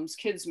animated films,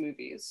 kids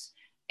movies,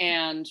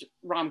 and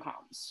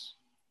rom-coms.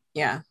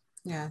 Yeah.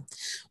 Yeah.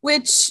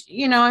 Which,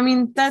 I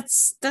mean,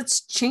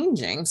 that's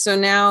changing. So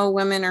now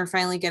women are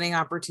finally getting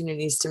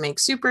opportunities to make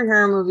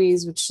superhero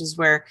movies, which is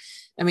where,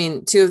 I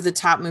mean, two of the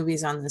top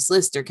movies on this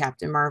list are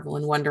Captain Marvel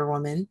and Wonder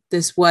Woman.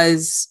 This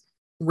was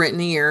written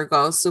a year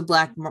ago, so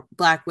Black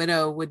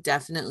Widow would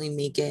definitely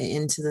make it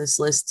into this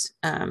list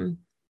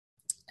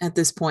at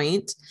this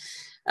point.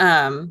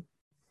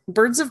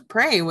 Birds of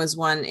Prey was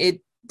one.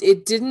 It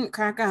didn't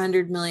crack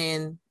 100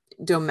 million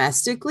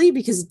domestically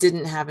because it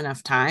didn't have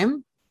enough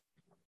time,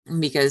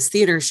 because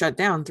theaters shut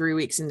down 3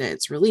 weeks into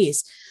its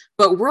release.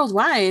 But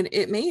worldwide,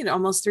 it made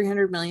almost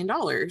 $300 million.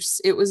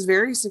 It was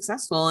very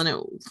successful.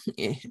 And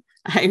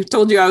I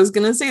told you I was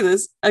going to say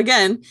this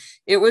again.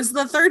 It was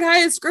the third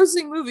highest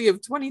grossing movie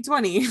of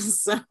 2020.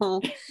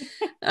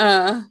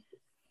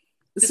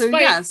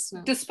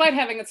 Despite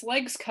having its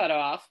legs cut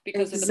off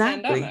because of the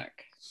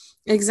pandemic.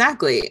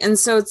 Exactly. And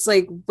so it's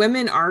like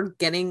women are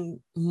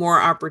getting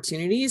more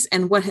opportunities.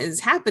 And what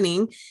is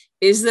happening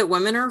is that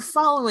women are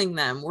following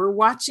them. We're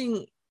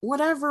watching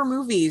whatever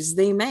movies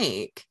they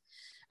make.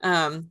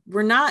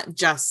 We're not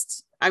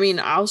just, I mean,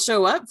 I'll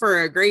show up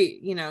for a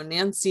great,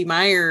 Nancy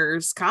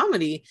Meyers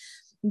comedy,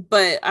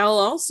 but I'll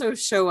also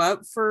show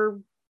up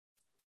for,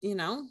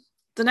 the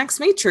next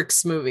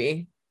Matrix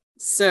movie.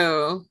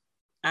 So,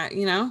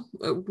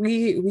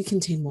 we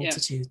contain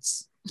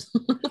multitudes.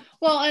 Yeah.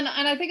 Well, and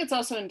I think it's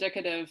also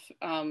indicative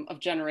of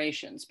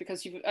generations,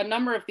 because a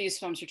number of these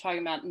films you're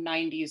talking about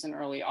 90s and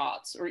early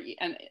aughts,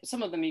 and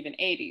some of them even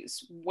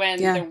 80s,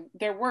 when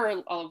there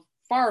were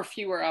far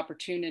fewer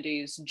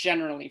opportunities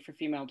generally for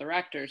female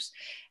directors,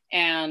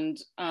 and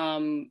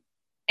the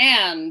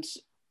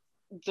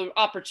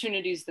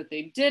opportunities that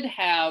they did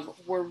have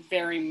were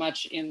very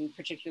much in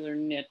particular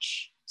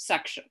niche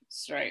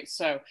sections, right?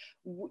 So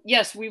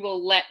yes, we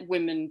will let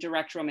women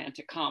direct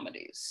romantic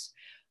comedies,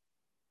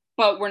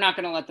 but we're not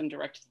going to let them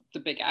direct the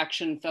big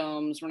action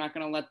films. We're not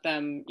going to let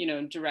them,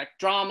 direct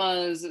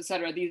dramas,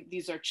 etc.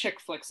 These are chick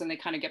flicks, and they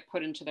kind of get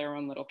put into their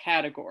own little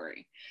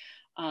category.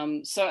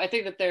 So I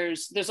think that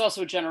there's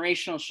also a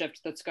generational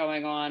shift that's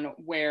going on,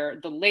 where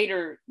the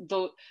later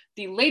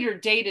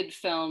dated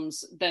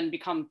films then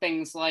become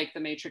things like the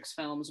Matrix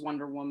films,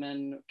 Wonder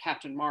Woman,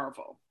 Captain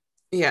Marvel.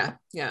 Yeah.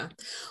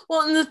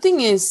 Well, and the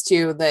thing is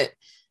too that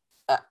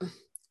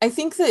I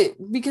think that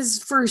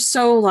because for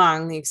so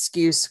long the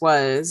excuse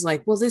was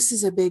like, well, this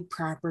is a big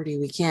property,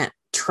 we can't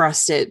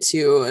trust it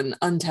to an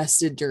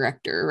untested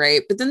director,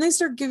 right? But then they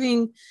start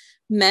giving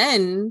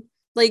men,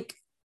 like,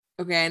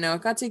 okay, I know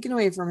it got taken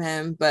away from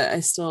him, but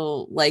I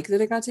still like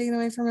that it got taken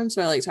away from him,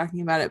 so I like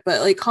talking about it.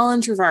 But like Colin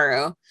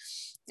Trevorrow,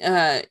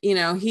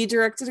 he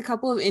directed a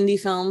couple of indie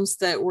films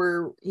that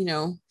were,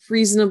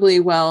 reasonably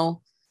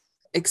well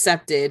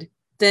accepted,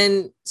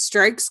 then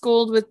strikes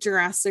gold with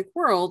Jurassic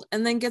World,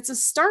 and then gets a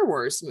Star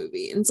Wars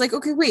movie. And it's like,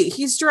 okay, wait,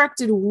 he's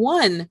directed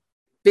one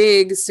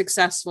big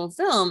successful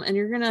film and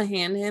you're going to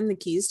hand him the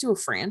keys to a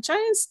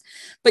franchise,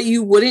 but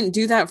you wouldn't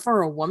do that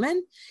for a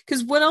woman?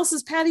 Because what else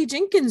is Patty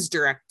Jenkins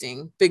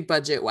directing big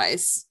budget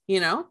wise?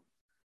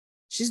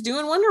 She's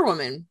doing Wonder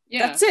Woman.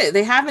 Yeah. That's it.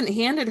 They haven't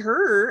handed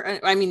her.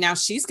 I mean, now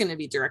she's going to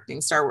be directing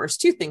Star Wars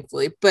too,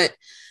 thankfully, but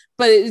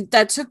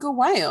that took a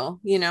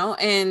while,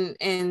 and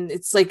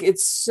it's like,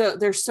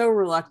 they're so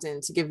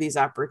reluctant to give these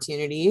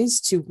opportunities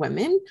to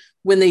women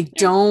when they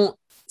don't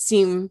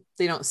seem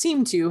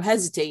to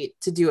hesitate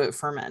to do it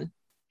for men.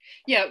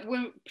 Yeah,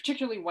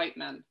 particularly white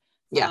men.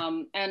 Yeah.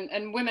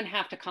 And women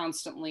have to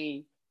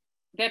constantly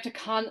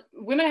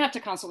women have to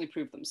constantly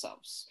prove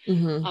themselves,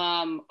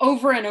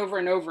 over and over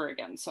and over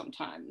again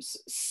sometimes.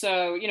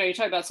 So, you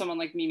talk about someone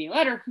like Mimi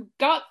Leder, who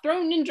got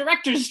thrown in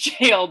director's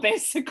jail,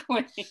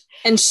 basically.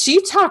 And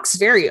she talks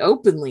very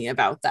openly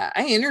about that.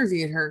 I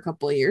interviewed her a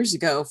couple of years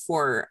ago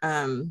for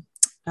On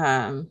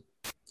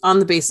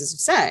the Basis of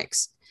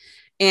Sex.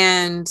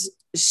 And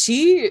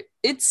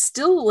it's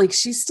still like,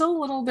 she's still a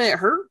little bit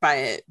hurt by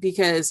it,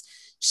 because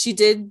she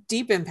did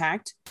Deep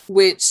Impact,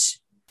 which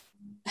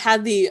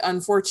had the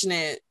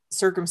unfortunate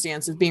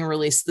circumstance of being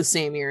released the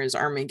same year as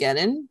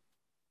Armageddon,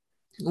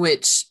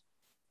 which,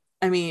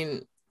 I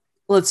mean,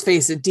 let's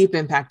face it, Deep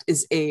Impact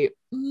is a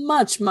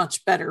much,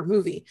 much better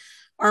movie.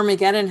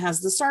 Armageddon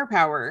has the star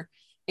power,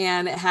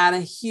 and it had a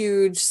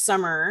huge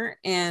summer.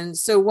 And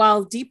so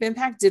while Deep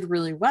Impact did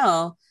really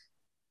well,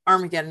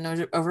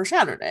 Armageddon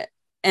overshadowed it.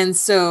 And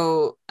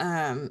so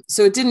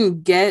it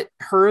didn't get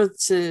her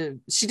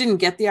she didn't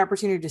get the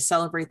opportunity to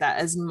celebrate that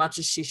as much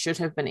as she should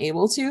have been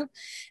able to.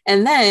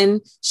 And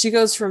then she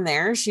goes from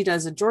there. She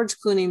does a George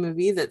Clooney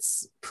movie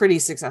that's pretty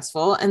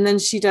successful. And then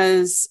she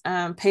does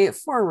Pay It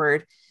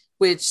Forward,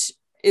 which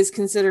is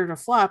considered a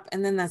flop.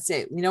 And then that's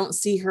it. We don't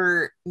see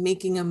her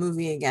making a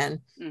movie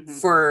again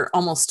for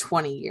almost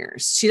 20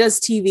 years. She does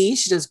TV.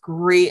 She does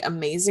great,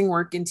 amazing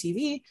work in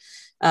TV.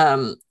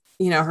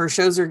 Her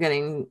shows are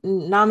getting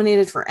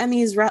nominated for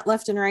Emmys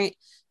left and right,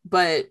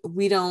 but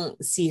we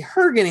don't see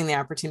her getting the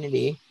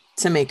opportunity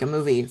to make a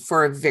movie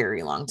for a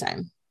very long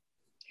time.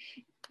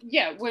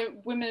 Yeah,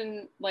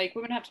 women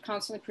have to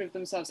constantly prove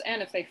themselves,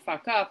 and if they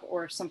fuck up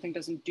or if something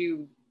doesn't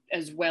do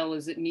as well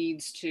as it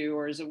needs to,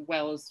 or as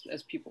well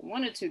as people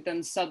want it to,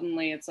 then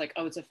suddenly it's like,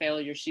 oh, it's a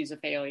failure, she's a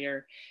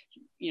failure.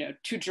 You know,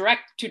 two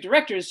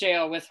directors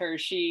jail with her,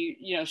 she,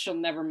 you know, she'll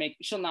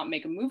not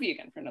make a movie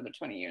again for another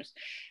 20 years.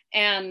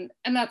 And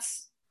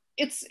that's,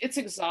 it's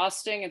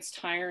exhausting, it's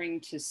tiring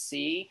to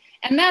see.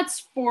 And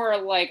that's for,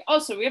 like,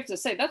 also we have to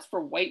say that's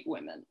for white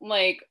women.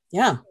 Like,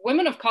 yeah,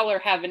 women of color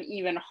have an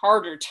even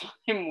harder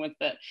time with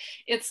it.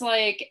 It's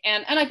like,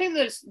 and I think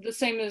that the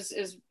same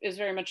is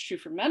very much true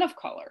for men of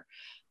color.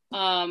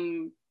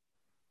 To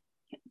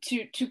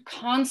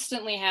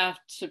constantly have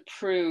to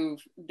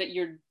prove that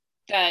you're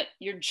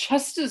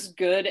just as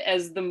good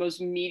as the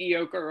most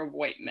mediocre of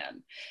white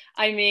men.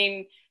 I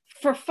mean,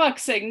 for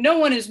fuck's sake, no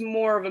one is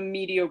more of a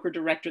mediocre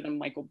director than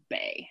Michael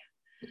Bay.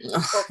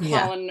 Or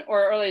Colin,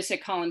 or let's say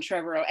Colin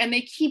Trevorrow, and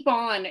they keep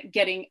on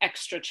getting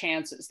extra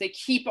chances. They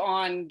keep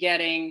on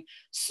getting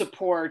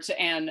support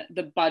and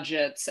the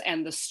budgets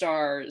and the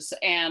stars,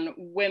 and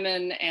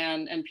women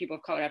and people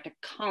of color have to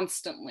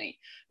constantly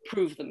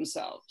prove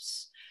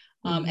themselves.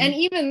 And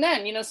even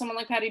then, you know, someone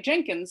like Patty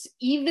Jenkins,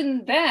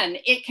 even then,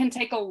 it can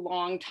take a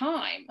long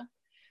time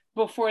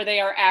before they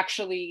are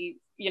actually,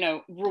 you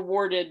know,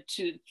 rewarded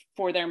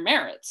for their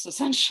merits,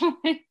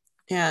 essentially.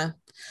 Yeah.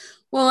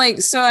 Well,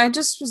 like, so I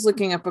just was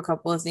looking up a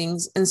couple of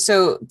things. And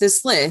so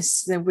this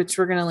list, which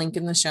we're going to link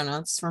in the show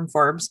notes from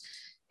Forbes,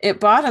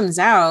 it bottoms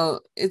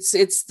out. So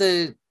it's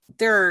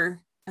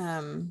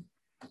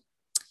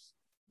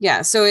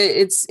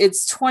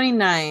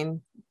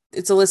 29.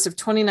 It's a list of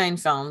 29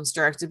 films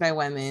directed by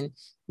women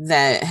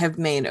that have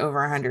made over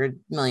 $100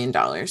 million.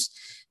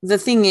 The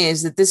thing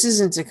is that this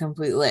isn't a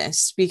complete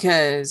list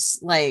because,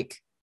 like,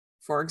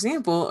 for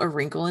example, A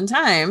Wrinkle in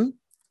Time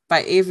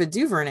by Ava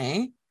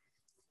DuVernay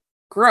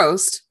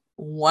grossed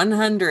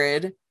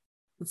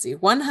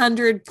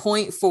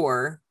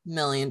 $100.4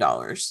 million.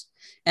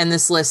 And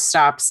this list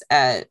stops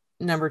at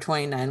number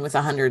 29 with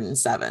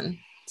 107.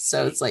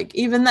 So it's like,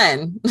 even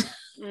then.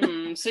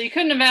 So you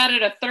couldn't have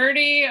added a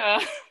 30.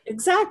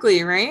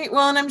 Exactly, right?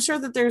 Well, and I'm sure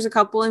that there's a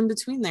couple in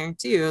between there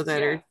too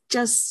that are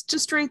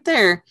just right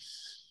there.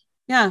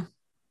 Yeah.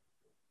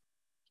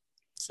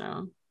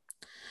 So,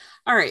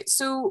 all right.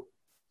 So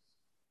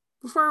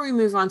before we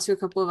move on to a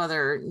couple of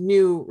other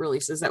new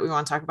releases that we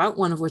want to talk about,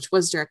 one of which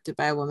was directed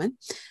by a woman,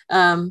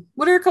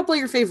 what are a couple of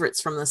your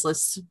favorites from this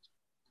list?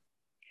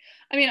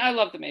 I mean, I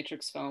love the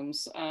Matrix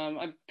films,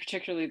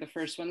 particularly the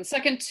first one. The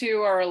second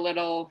two are a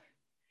little...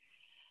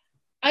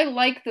 I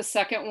like the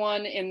second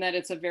one in that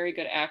it's a very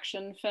good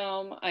action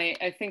film.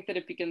 I think that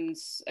I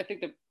think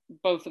that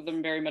both of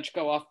them very much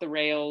go off the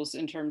rails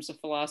in terms of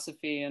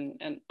philosophy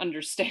and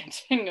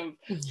understanding of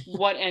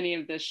what any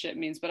of this shit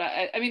means. But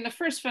I mean, the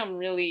first film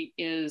really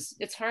is,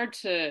 it's hard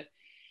to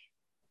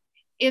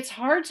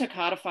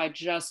codify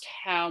just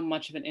how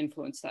much of an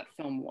influence that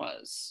film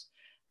was,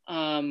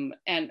 and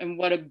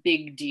what a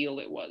big deal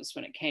it was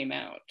when it came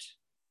out.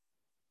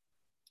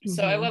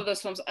 So I love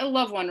those films. I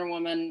love Wonder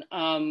Woman.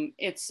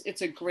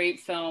 It's a great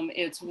film.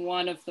 It's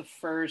one of the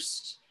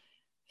first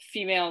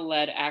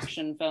female-led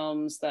action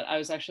films that I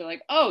was actually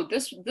like, oh,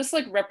 this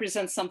like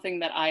represents something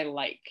that I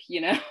like,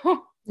 you know?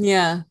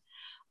 Yeah.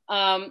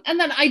 And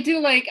then I do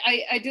like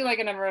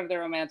a number of the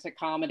romantic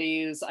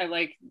comedies. I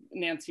like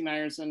Nancy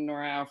Meyers and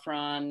Nora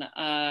Ephron.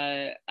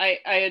 I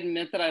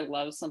admit that I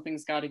love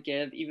Something's Gotta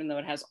Give, even though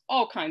it has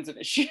all kinds of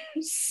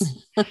issues.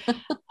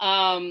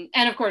 And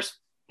of course,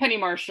 Penny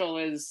Marshall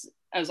is,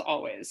 as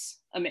always,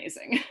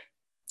 amazing.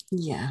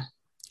 Yeah.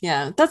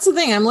 That's the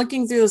thing. I'm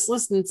looking through this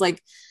list and it's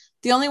like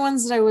the only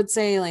ones that I would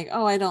say like,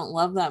 oh, I don't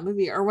love that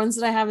movie are ones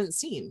that I haven't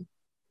seen.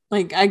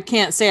 Like, I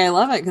can't say I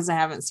love it because I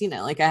haven't seen it.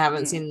 Like, I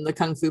haven't seen the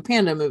Kung Fu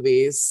Panda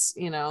movies,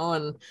 you know,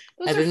 and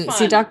I didn't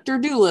see Dr.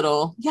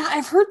 Dolittle. Yeah,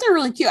 I've heard they're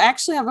really cute. I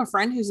actually have a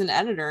friend who's an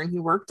editor and he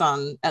worked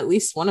on at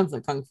least one of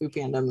the Kung Fu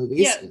Panda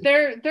movies. Yeah,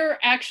 they're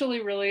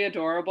actually really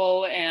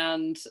adorable,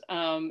 and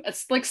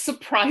it's like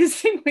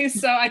surprisingly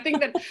so. I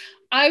think that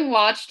I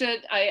watched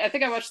it. I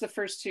think I watched the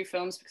first two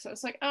films because I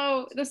was like,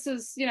 oh, this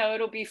is, you know,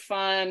 it'll be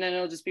fun and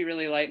it'll just be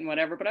really light and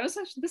whatever. But I was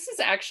actually, this is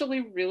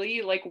actually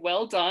really like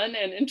well done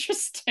and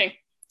interesting.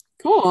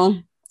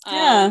 Cool.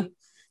 Yeah.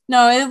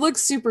 No, it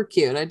looks super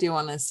cute. I do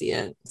want to see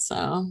it.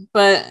 So,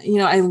 but you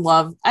know,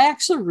 I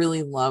actually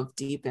really love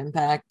Deep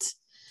Impact.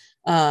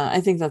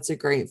 I think that's a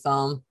great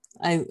film.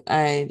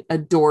 I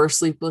adore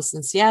Sleepless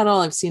in Seattle.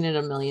 I've seen it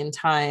a million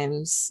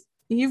times.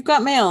 You've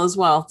Got Mail as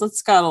well.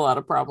 That's got a lot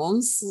of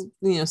problems,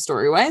 you know,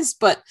 story-wise,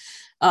 but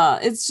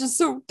it's just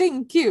so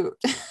dang cute.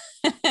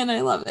 And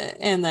I love it.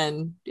 And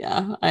then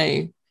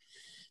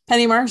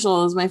Penny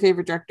Marshall is my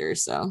favorite director,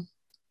 so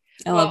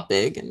I love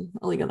Big and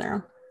A League of Their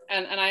Own.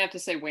 And I have to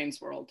say Wayne's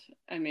World.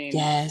 I mean,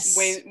 yes.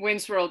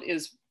 Wayne's World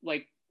is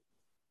like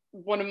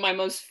one of my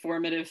most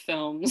formative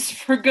films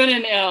for good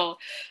and ill.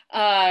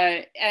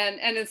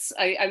 And it's,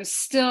 I'm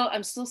still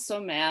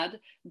so mad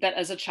that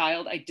as a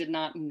child, I did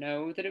not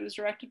know that it was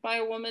directed by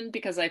a woman,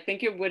 because I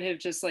think it would have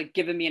just like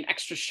given me an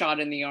extra shot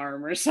in the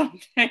arm or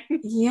something.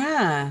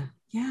 Yeah.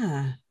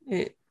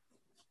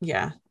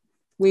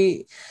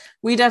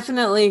 we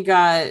definitely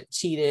got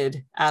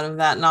cheated out of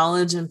that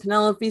knowledge, and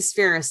Penelope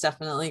Spheris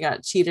definitely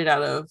got cheated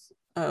out of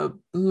a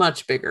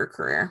much bigger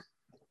career.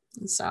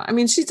 So, I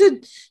mean,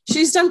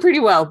 she's done pretty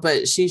well,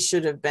 but she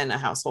should have been a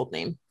household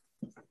name.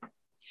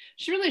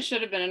 She really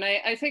should have been. And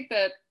I think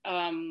that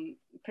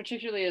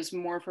particularly as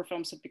more of her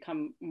films have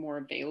become more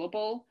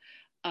available,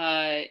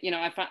 I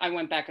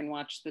went back and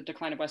watched the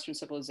Decline of Western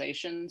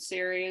Civilization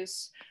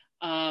series.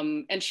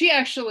 And she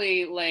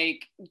actually,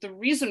 like, the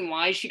reason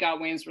why she got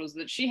Wayne's World is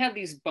that she had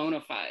these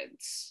bona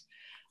fides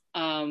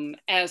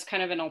as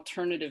kind of an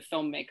alternative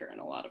filmmaker in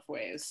a lot of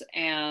ways.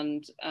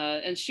 And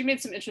she made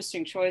some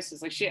interesting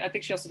choices. Like I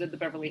think she also did the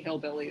Beverly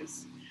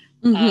Hillbillies,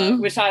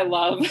 which I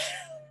love.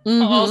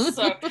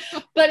 Also,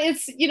 but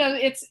it's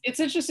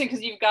interesting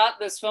because you've got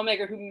this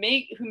filmmaker who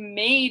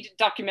made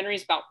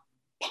documentaries about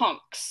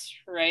punks,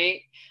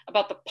 right?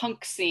 About the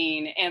punk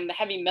scene and the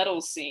heavy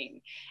metal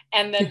scene,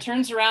 and then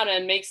turns around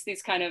and makes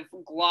these kind of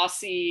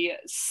glossy,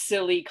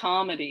 silly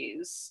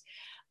comedies,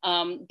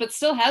 but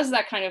still has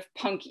that kind of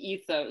punk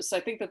ethos. I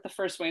think that the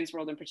first Wayne's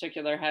World in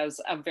particular has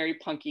a very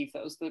punk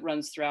ethos that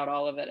runs throughout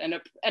all of it, and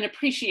an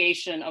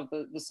appreciation of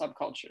the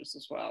subcultures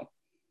as well.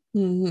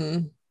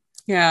 Mm-hmm.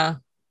 Yeah.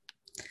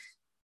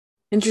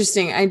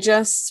 Interesting. I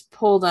just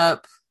pulled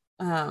up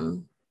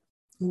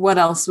what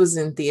else was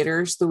in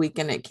theaters the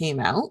weekend it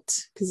came out,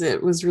 because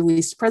it was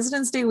released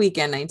President's Day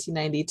weekend,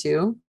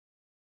 1992.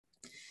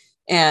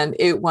 And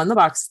it won the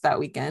box that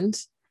weekend.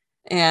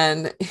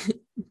 And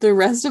the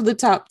rest of the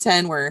top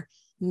 10 were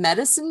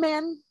Medicine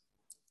Man,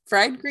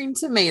 Fried Green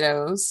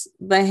Tomatoes,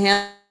 The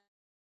Hand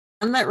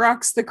That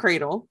Rocks the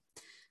Cradle,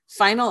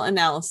 Final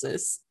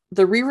Analysis,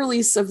 the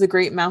re-release of The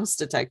Great Mouse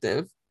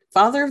Detective,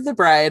 Father of the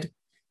Bride,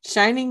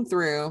 Shining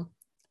Through,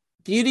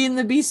 Beauty and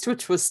the Beast,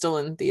 which was still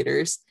in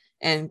theaters,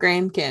 and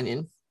Grand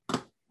Canyon.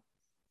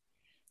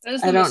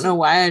 I don't know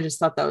why. I just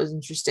thought that was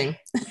interesting.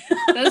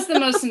 That's the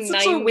most 90s.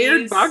 Such a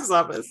weird box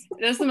office.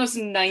 That's the most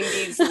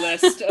 90s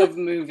list of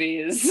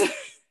movies.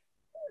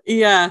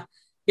 Yeah.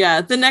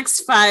 The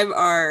next 5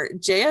 are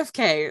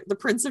JFK, The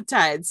Prince of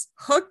Tides,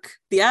 Hook,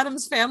 The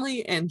Addams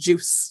Family, and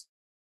Juice.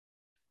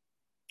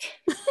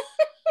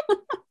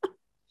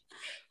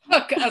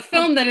 Hook, a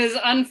film that is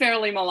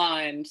unfairly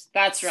maligned.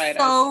 That's right.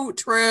 So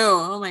true.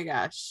 Oh my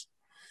gosh.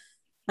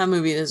 That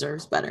movie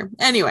deserves better.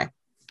 Anyway,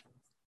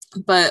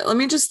 but let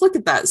me just look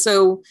at that.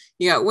 So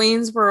you got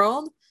Wayne's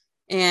World,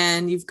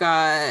 and you've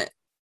got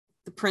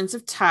The Prince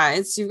of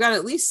Tides. You've got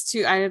at least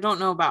 2. I don't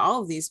know about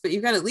all of these, but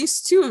you've got at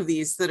least 2 of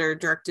these that are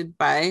directed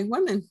by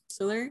women.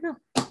 So there you go.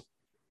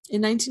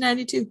 In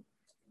 1992.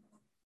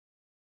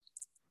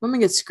 Women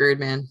get screwed,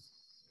 man.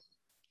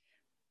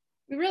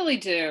 We really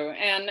do.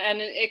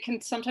 And it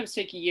can sometimes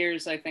take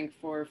years, I think,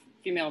 for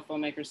female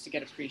filmmakers to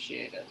get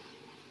appreciated.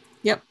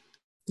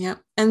 Yep.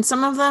 And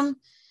some of them,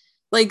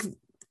 like,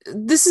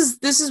 this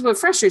is what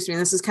frustrates me.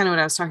 This is kind of what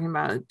I was talking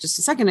about just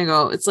a second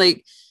ago. It's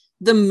like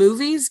the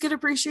movies get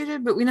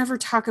appreciated, but we never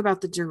talk about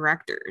the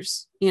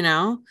directors,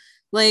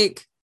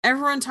 like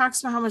everyone talks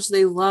about how much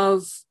they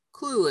love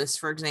Clueless,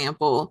 for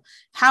example.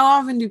 How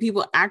often do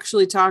people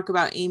actually talk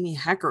about Amy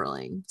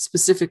Heckerling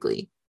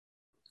specifically?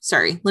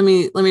 Sorry, let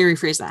me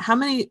rephrase that.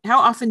 How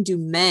often do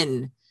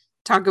men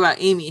talk about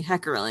Amy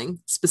Heckerling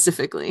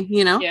specifically?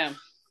 Yeah.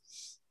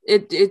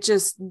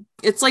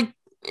 It's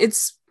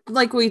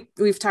like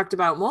we've talked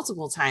about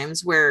multiple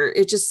times, where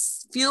it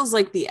just feels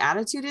like the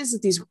attitude is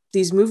that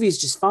these movies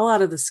just fall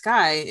out of the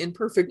sky in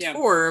perfect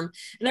form,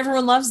 and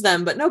everyone loves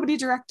them, but nobody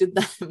directed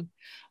them.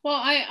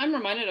 Well, I'm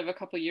reminded of a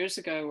couple of years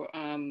ago,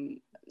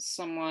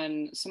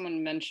 someone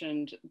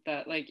mentioned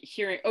that, like,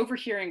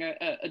 overhearing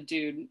a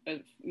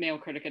male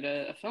critic at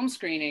a film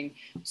screening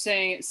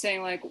saying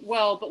like,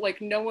 well, but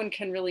like no one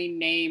can really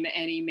name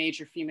any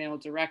major female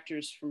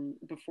directors from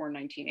before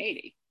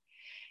 1980.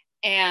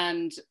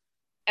 And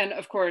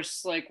of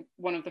course, like,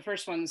 one of the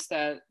first ones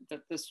that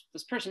this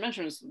person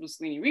mentioned was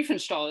Leni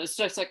Riefenstahl. It's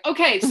just like,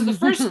 okay, so the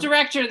first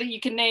director that you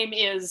can name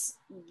is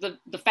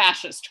the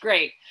fascist.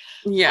 Great.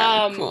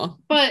 Yeah, cool.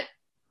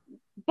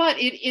 But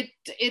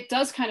it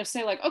does kind of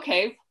say, like,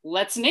 okay,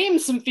 let's name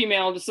some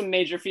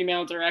major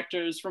female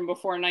directors from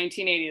before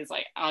 1980s,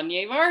 like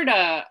Anya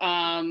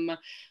Varda,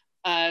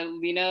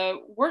 Lena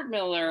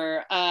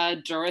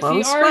Wertmüller, Dorothy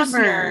Lois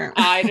Arzner,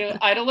 Weber.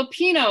 Ida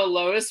Lupino,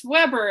 Lois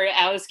Weber,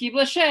 Alice Guy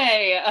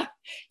Blaché.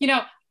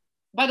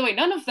 By the way,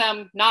 none of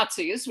them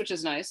Nazis, which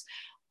is nice.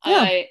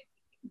 Yeah.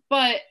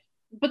 But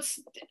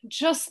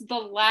just the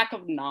lack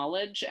of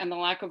knowledge and the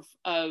lack of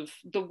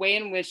the way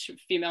in which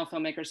female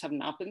filmmakers have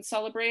not been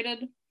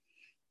celebrated.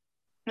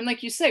 And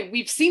like you say,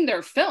 we've seen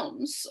their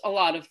films a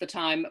lot of the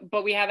time,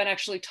 but we haven't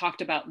actually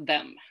talked about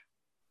them.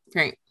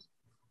 Right.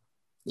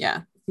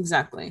 Yeah,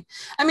 exactly.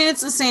 I mean,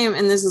 it's the same,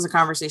 and this is a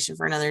conversation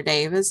for another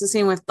day, but it's the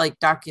same with like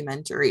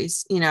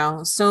documentaries.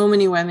 So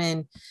many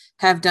women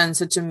have done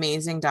such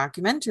amazing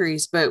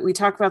documentaries, but we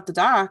talk about the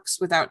docs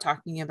without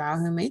talking about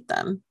who made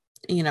them.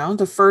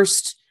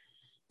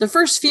 The the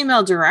first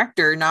female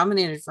director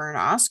nominated for an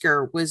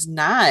Oscar was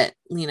not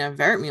Lena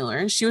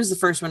Wertmuller. She was the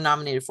first one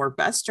nominated for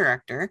Best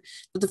Director,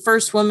 but the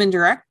first woman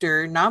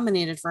director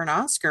nominated for an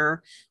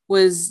Oscar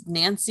was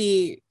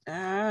Nancy,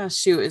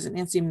 is it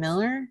Nancy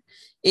Miller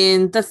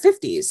in the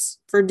 50s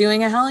for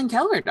doing a Helen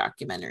Keller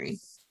documentary.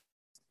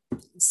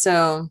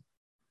 So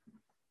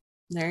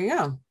there you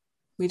go.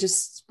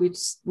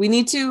 We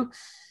need to,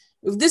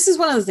 this is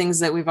one of the things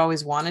that we've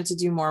always wanted to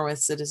do more with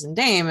Citizen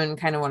Dame, and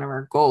kind of one of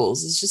our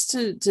goals is just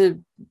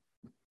to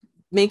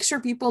make sure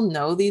people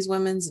know these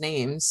women's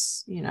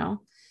names, you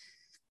know,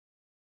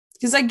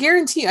 because I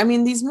guarantee, I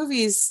mean, these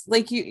movies,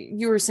 like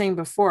you were saying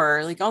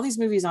before, like all these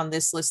movies on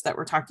this list that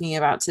we're talking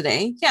about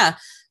today, yeah,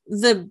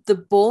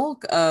 the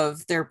bulk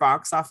of their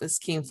box office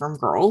came from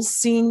girls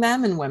seeing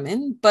them and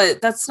women,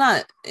 but that's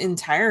not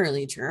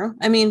entirely true.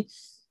 I mean,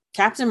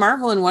 Captain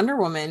Marvel and Wonder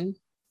Woman,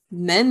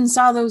 men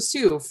saw those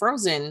too.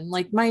 Frozen,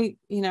 like my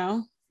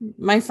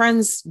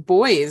friends'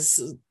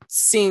 boys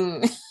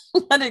sing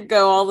Let It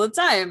Go all the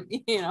time,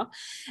 you know,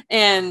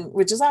 and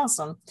which is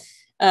awesome.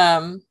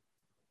 I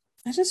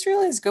just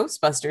realized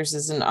Ghostbusters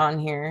isn't on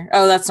here.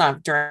 Oh, that's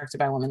not directed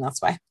by women.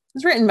 That's why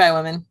it's written by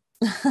women.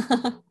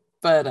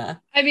 But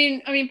I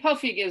mean, Paul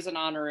Feig is an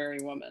honorary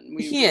woman.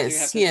 He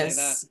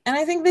is, and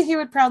I think that he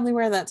would proudly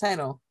wear that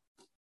title.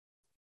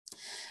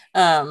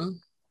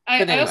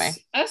 But anyway,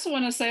 I also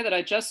want to say that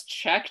I just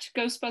checked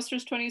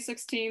Ghostbusters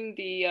 2016,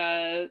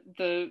 the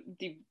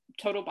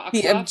total box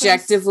office. The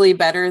objectively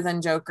better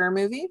than Joker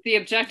movie. The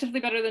objectively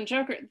better than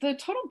Joker. The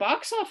total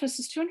box office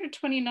is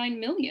 229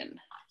 million.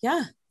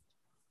 Yeah.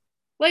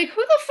 Like,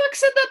 who the fuck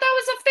said that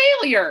was a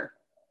failure?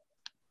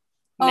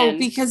 Oh,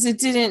 because it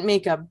didn't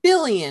make $1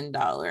 billion,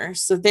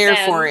 so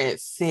therefore it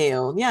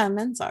failed. Yeah,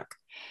 men suck.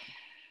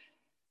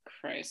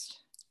 Christ.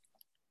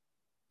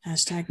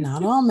 Hashtag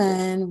not all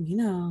men, we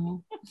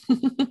know.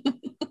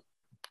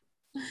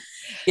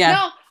 Yeah.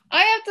 No,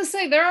 I have to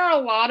say there are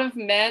a lot of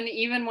men,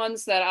 even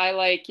ones that I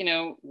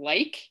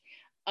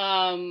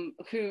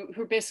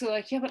who basically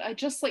like, yeah, but I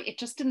just it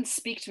just didn't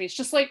speak to me. It's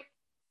just like,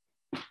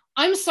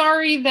 I'm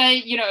sorry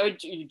that,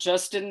 you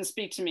just didn't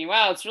speak to me.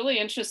 Wow, it's really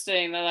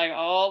interesting that like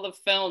all the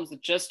films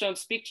that just don't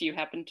speak to you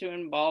happen to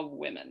involve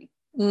women.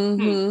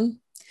 Mm-hmm.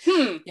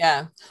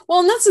 Yeah. Well,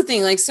 and that's the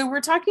thing. Like, so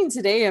we're talking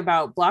today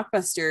about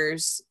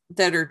blockbusters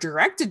that are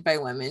directed by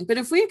women, but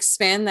if we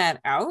expand that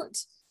out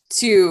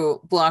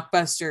to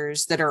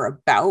blockbusters that are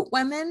about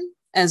women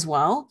as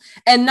well,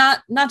 and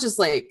not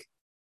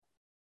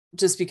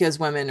just because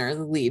women are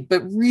the lead,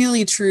 but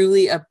really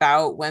truly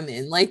about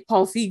women, like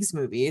Paul Feig's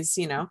movies,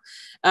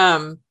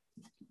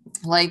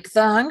 like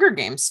the Hunger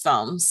Games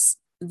films,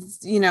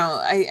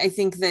 I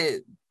think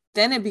that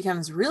then it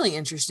becomes really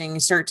interesting. You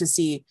start to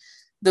see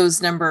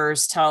those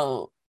numbers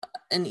tell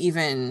an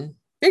even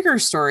bigger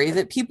story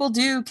that people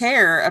do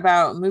care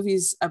about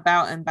movies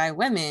about and by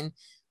women.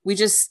 We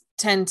just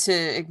tend to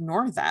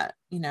ignore that,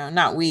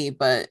 not we,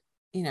 but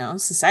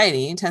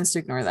society tends to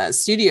ignore that.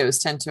 Studios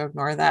tend to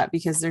ignore that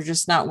because they're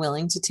just not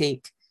willing to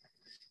take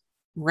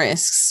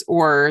risks,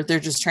 or they're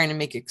just trying to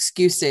make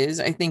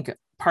excuses. I think a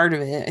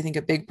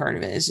big part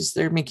of it is just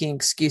they're making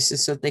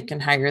excuses so that they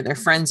can hire their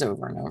friends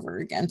over and over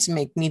again to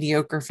make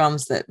mediocre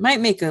films that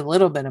might make a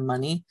little bit of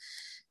money.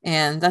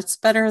 And that's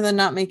better than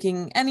not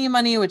making any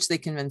money, which they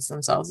convince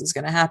themselves is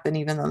going to happen,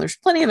 even though there's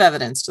plenty of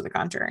evidence to the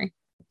contrary.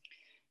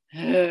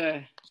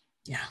 Yeah.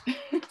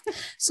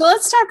 So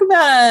let's talk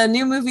about a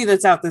new movie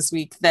that's out this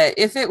week that,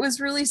 if it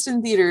was released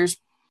in theaters,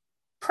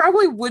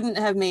 probably wouldn't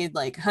have made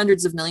like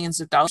hundreds of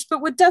millions of dollars,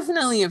 but would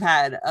definitely have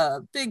had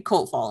a big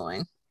cult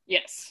following.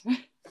 Yes.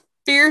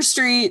 Fear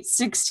Street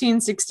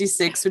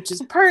 1666, which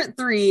is part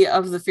 3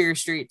 of the Fear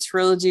Street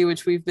trilogy,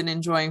 which we've been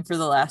enjoying for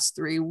the last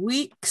 3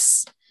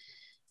 weeks.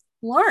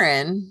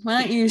 Lauren,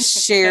 why don't you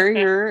share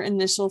your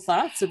initial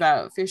thoughts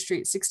about Fear Street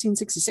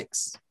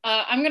 1666?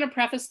 I'm going to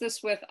preface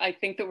this with, I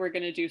think that we're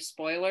going to do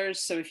spoilers.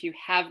 So if you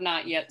have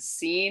not yet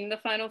seen the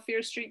final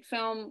Fear Street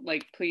film,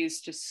 please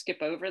just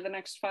skip over the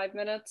next 5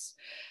 minutes.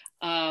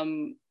 Because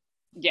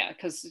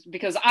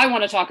I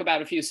want to talk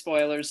about a few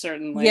spoilers,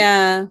 certainly.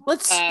 Yeah,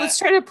 let's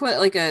try to put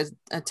like a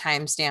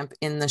timestamp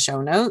in the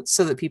show notes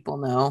so that people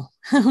know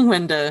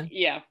when to.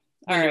 Yeah.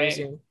 All right.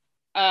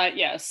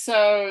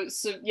 So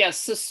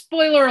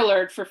spoiler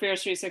alert for Fear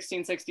Street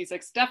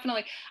 1666.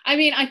 Definitely. I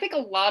mean, I think a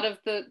lot of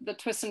the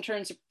twists and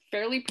turns are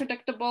fairly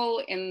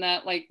predictable in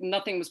that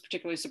nothing was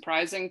particularly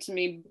surprising to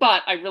me,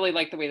 but I really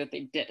like the way that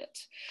they did it.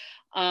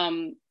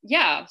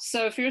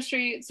 So Fear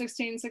Street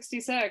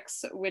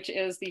 1666, which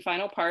is the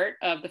final part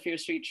of the Fear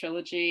Street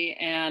trilogy,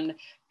 and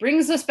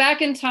brings us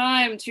back in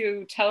time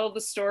to tell the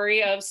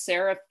story of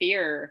Sarah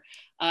Fear.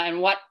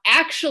 And what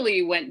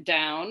actually went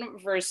down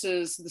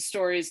versus the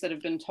stories that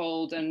have been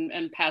told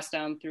and passed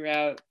down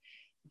throughout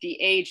the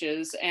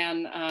ages.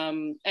 And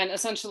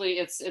essentially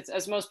it's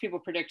as most people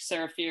predict,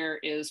 Sarah Fear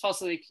is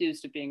falsely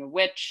accused of being a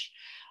witch.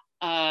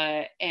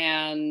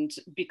 And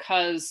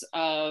because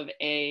of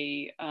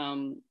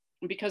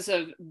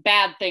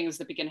bad things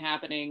that begin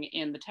happening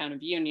in the town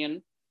of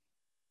Union,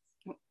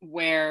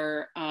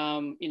 where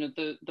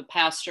the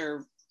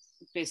pastor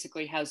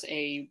basically has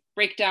a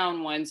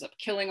breakdown, winds up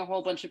killing a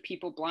whole bunch of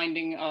people,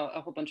 blinding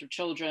a whole bunch of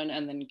children,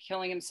 and then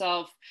killing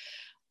himself.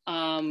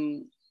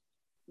 So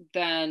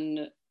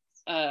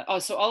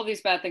all of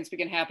these bad things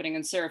begin happening,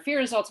 and Sarah Fear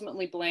is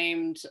ultimately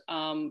blamed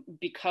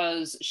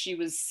because she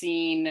was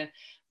seen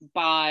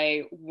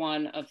by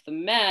one of the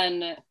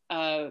men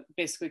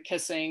basically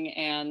kissing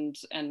and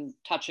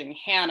touching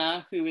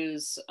Hannah, who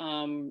is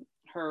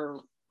her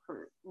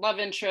love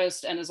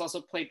interest, and is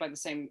also played by the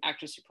same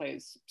actress who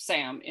plays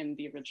Sam in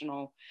the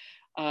original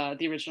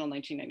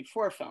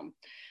 1994 film.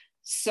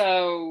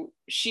 So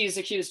she's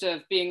accused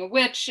of being a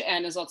witch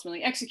and is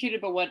ultimately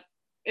executed, but what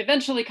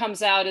eventually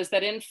comes out is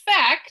that in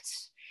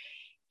fact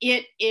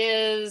it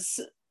is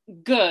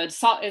Good.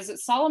 Is it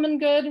Solomon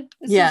Good?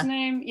 Is his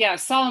name? Yeah,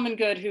 Solomon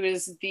Good, who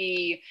is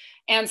the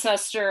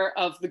ancestor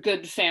of the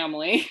Good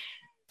family.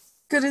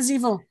 Good is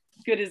evil.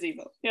 Good is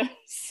evil.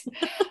 Yes.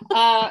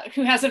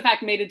 Who has in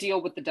fact made a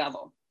deal with the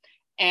devil,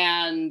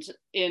 and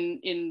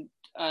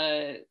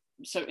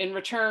so in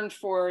return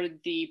for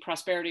the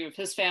prosperity of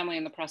his family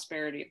and the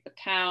prosperity of the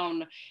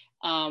town,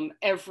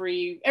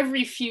 every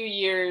few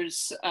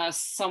years,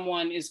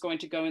 someone is going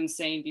to go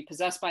insane, be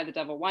possessed by the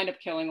devil, wind up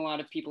killing a lot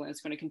of people, and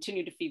it's going to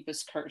continue to feed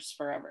this curse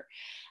forever.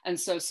 And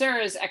so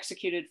Sarah is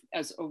executed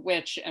as a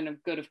witch, and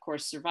Good, of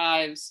course,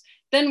 survives.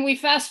 Then we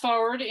fast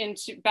forward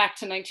back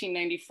to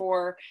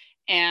 1994,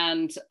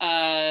 and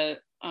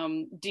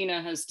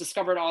Dina has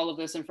discovered all of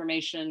this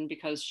information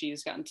because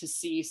she's gotten to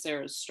see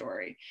Sarah's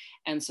story.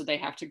 And so they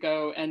have to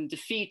go and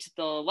defeat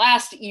the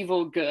last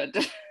evil Good.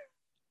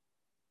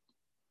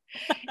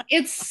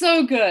 It's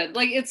so good.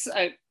 Like it's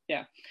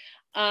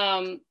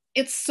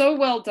so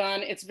well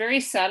done. It's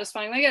very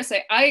satisfying. Like I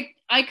say, I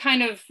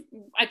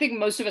think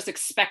most of us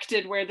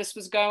expected where this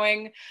was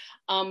going,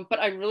 but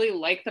I really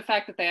like the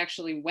fact that they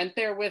actually went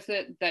there with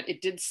it, that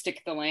it did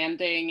stick the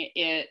landing.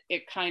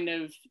 It kind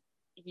of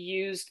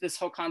used this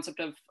whole concept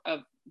of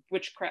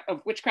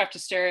witchcraft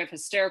hysteria, of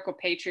hysterical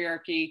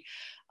patriarchy.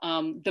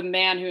 The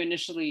man who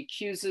initially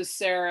accuses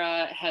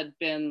Sarah had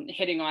been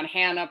hitting on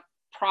Hannah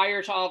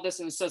prior to all of this,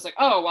 and says like,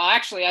 oh, well,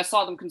 actually, I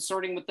saw them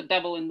consorting with the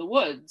devil in the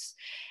woods.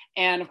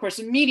 And of course,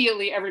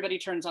 immediately everybody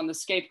turns on the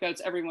scapegoats.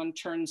 Everyone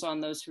turns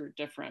on those who are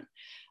different.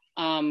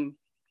 And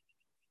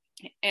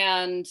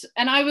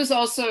I was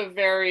also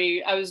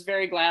very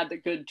glad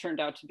that Good turned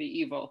out to be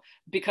evil,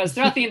 because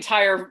throughout the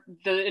entire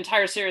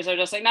series, I was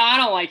just like, no, I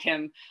don't like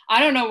him.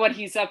 I don't know what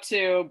he's up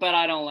to, but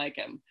I don't like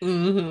him.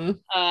 Mm-hmm.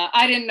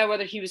 I didn't know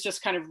whether he was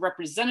just kind of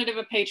representative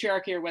of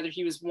patriarchy or whether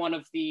he was one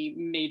of the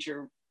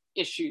major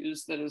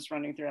issues that is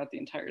running throughout the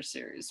entire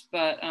series.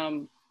 But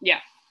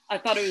I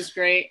thought it was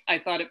great. I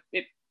thought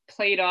it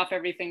played off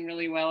everything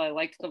really well. I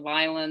liked the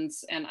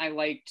violence, and I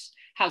liked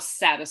how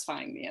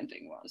satisfying the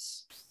ending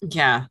was.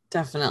 Yeah,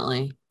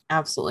 definitely.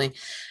 Absolutely.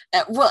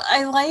 Well,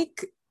 I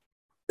like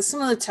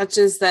some of the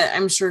touches that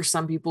I'm sure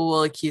some people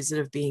will accuse it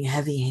of being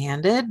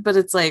heavy-handed, but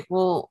it's like,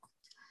 well,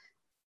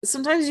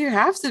 sometimes you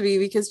have to be,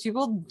 because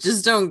people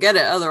just don't get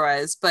it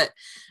otherwise. But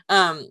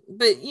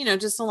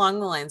just along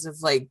the lines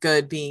of like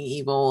Good being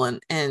evil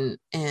and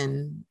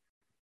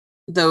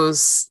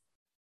those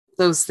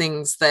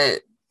things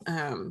that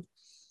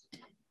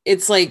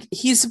it's like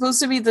he's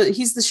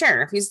the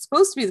sheriff. He's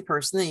supposed to be the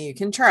person that you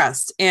can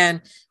trust.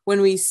 And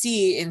when we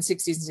see in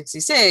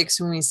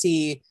 1666, when we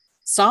see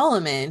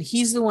Solomon,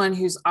 he's the one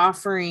who's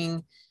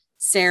offering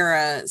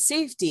Sarah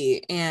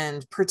safety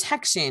and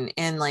protection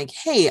and like,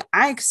 hey,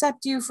 I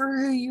accept you for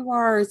who you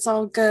are. It's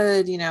all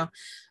good,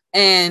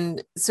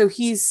 And so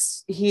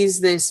he's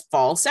this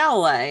false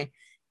ally.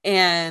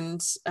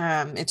 And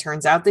it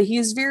turns out that he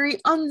is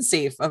very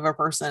unsafe of a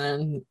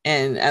person.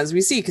 And as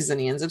we see, because then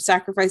he ends up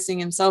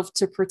sacrificing her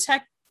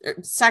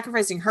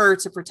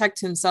to protect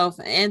himself,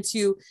 and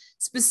to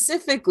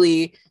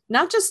specifically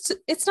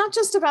it's not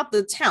just about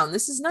the town.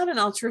 This is not an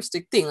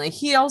altruistic thing. Like,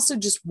 he also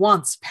just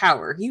wants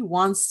power. He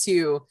wants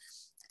to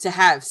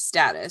have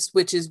status,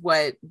 which is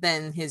what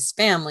then his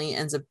family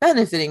ends up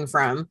benefiting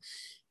from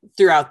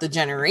throughout the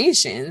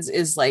generations.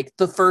 Is like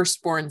the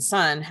firstborn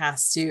son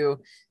has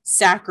to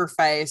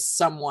sacrifice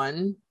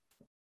someone,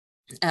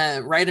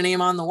 write a name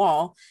on the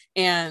wall,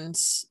 and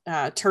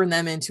turn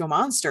them into a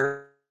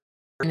monster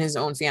in his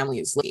own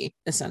family's league,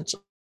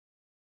 essentially.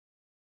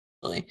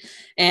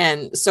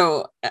 And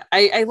so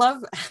I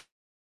love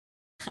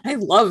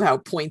how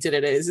pointed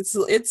it is.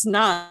 It's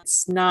not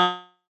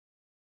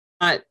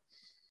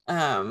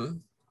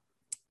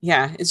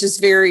it's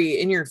just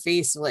very in your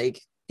face,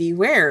 like,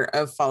 beware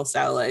of false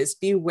allies,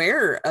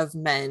 beware of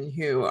men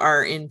who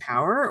are in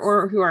power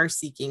or who are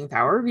seeking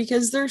power,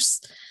 because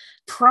there's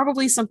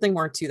probably something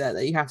more to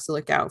that you have to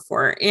look out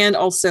for. And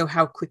also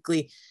how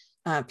quickly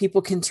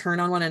people can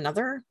turn on one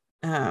another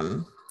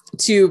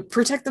to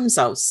protect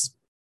themselves,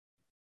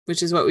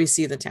 which is what we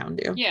see the town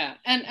do. Yeah.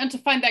 And to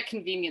find that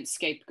convenient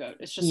scapegoat.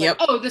 It's just like,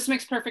 oh, this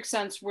makes perfect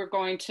sense. We're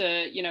going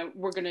to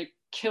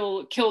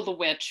kill the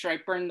witch,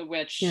 right? Burn the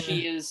witch. Yeah.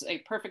 She is a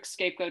perfect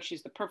scapegoat.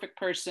 She's the perfect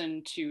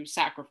person to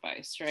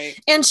sacrifice, right?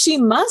 And she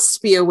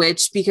must be a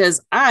witch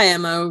because I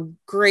am a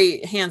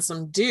great,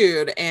 handsome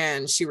dude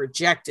and she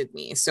rejected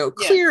me. So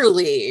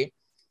clearly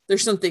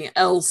there's something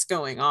else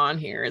going on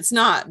here. It's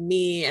not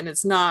me and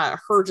it's not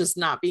her just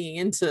not being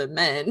into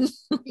men.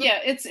 Yeah,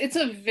 it's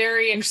a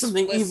very there's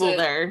something evil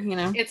there, you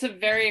know? It's a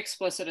very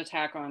explicit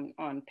attack on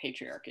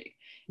patriarchy.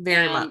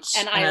 Very much.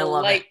 And I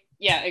love like it.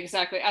 Yeah,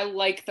 exactly. I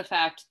like the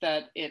fact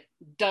that it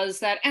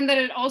does that, and that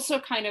it also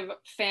kind of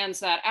fans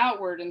that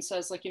outward and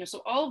says, like, you know,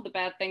 so all of the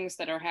bad things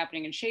that are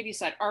happening in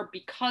Shadyside are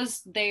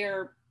because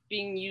they're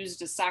being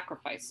used as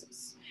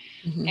sacrifices.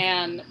 Mm-hmm.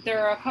 And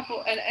there are a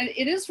couple, and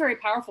it is very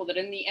powerful that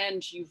in the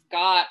end you've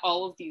got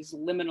all of these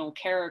liminal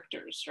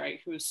characters,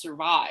 right, who have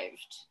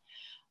survived.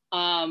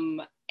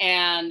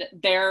 And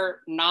they're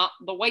not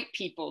the white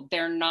people.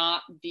 They're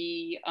not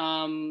the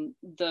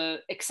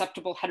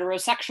acceptable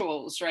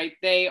heterosexuals, right?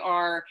 They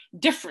are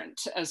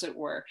different, as it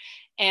were.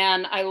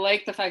 And I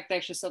like the fact they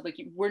actually said, like,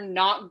 we're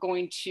not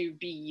going to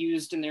be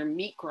used in their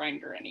meat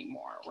grinder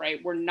anymore, right?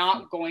 We're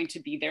not going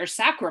to be their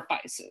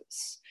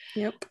sacrifices.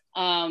 Yep.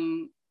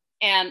 And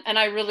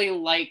I really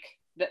like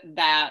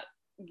that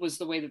was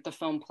the way that the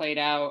film played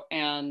out,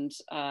 and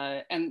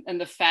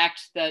the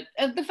fact that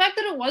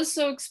it was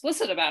so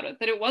explicit about it,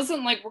 that it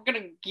wasn't like, we're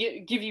going to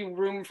give you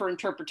room for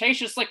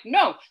interpretation. It's like,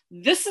 no,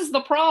 this is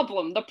the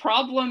problem. The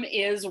problem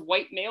is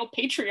white male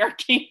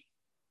patriarchy.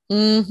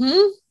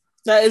 Mm-hmm.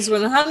 That is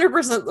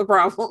 100% the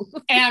problem.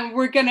 And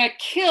we're going to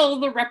kill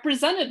the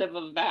representative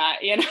of that,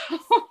 you know?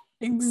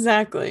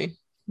 Exactly.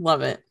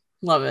 Love it.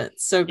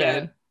 So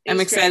good. Yeah, I'm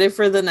excited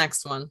for the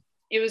next one.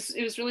 It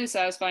was really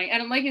satisfying.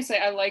 And like you say,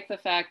 I like the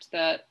fact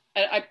that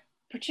I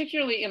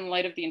particularly in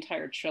light of the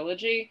entire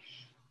trilogy,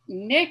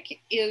 Nick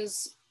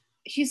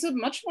he's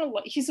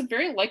a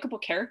very likable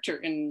character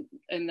in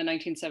the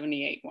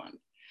 1978 one.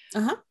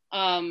 Uh-huh.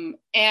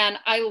 And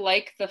I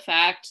like the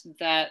fact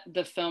that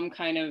the film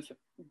kind of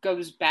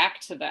goes back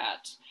to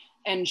that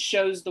and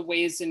shows the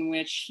ways in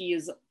which he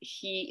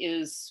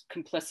is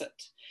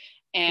complicit.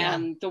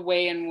 And the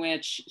way in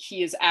which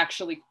he is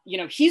actually, you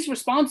know, he's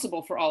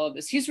responsible for all of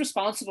this. He's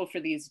responsible for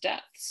these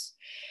deaths.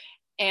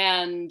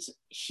 And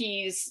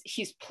he's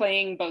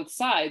playing both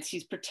sides.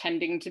 He's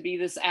pretending to be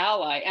this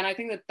ally. And I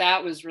think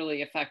that was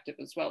really effective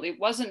as well. It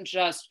wasn't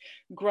just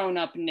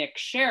grown-up Nick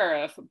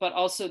Sheriff, but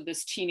also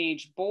this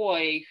teenage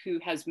boy who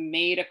has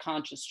made a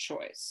conscious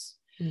choice.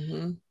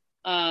 Mm-hmm.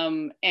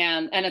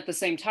 And at the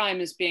same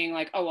time is being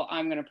like, oh, well,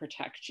 I'm going to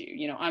protect you.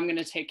 You know, I'm going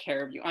to take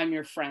care of you. I'm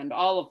your friend,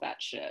 all of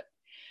that shit.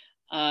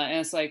 And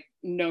it's like,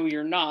 no,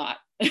 you're not.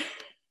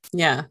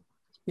 Yeah,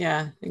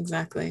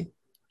 exactly.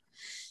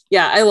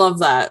 Yeah, I love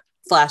that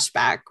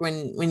flashback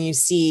when you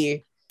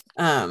see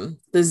the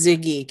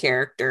Ziggy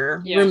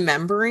character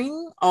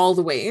remembering all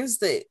the ways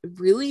that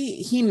really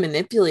he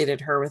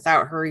manipulated her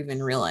without her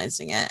even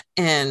realizing it.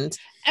 And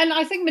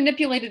I think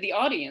manipulated the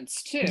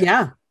audience too.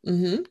 Yeah.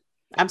 Mm-hmm.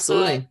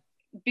 Absolutely.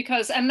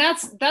 Because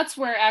that's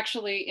where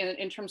actually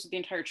in terms of the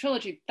entire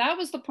trilogy, that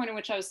was the point in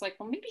which I was like,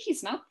 well, maybe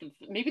he's not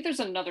maybe there's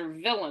another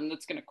villain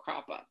that's going to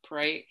crop up,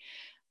 right?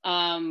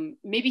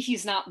 Maybe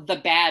he's not the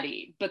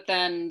baddie, but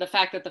then the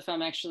fact that the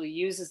film actually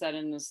uses that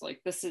and is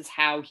like, this is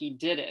how he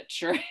did it,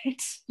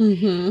 right?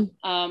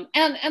 Mm-hmm.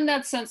 And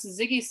that sense,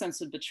 Ziggy's sense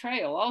of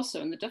betrayal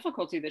also, and the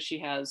difficulty that she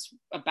has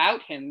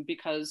about him,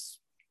 because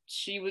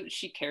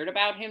she cared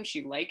about him,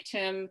 she liked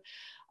him.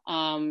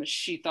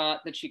 She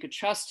thought that she could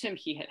trust him.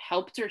 He had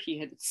helped her. He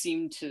had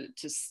seemed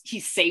he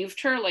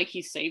saved her, like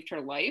he saved her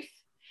life.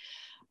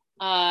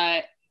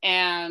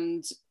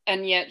 And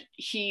yet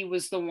he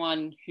was the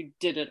one who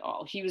did it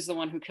all. He was the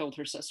one who killed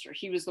her sister.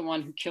 He was the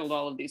one who killed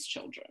all of these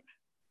children.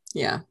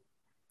 Yeah.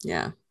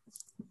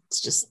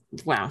 It's just,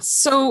 wow.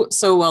 So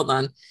well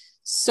done.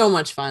 So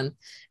much fun.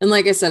 And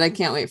like I said, I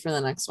can't wait for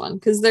the next one,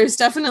 because there's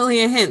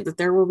definitely a hint that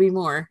there will be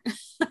more.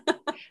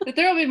 That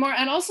there will be more,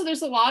 and also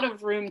there's a lot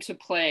of room to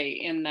play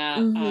in that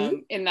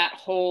in that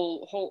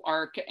whole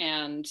arc.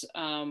 And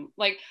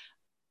like,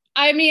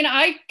 I mean,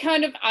 I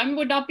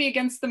would not be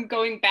against them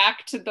going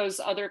back to those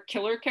other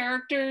killer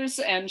characters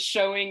and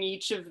showing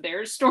each of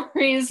their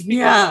stories,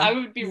 because I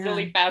would be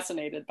really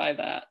fascinated by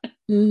that.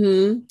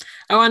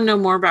 I want to know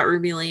more about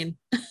Ruby Lane.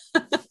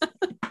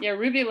 Yeah,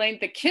 Ruby Lane,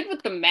 the kid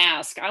with the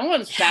mask. I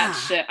want that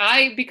shit.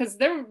 Because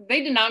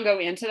they did not go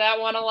into that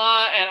one a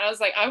lot, and I was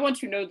like, I want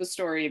to know the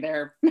story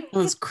there. It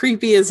was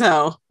creepy as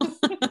hell.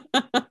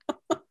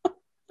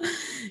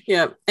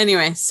 Yep.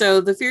 Anyway,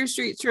 so the Fear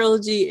Street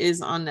trilogy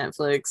is on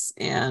Netflix,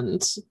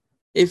 and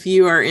if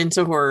you are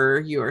into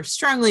horror, you are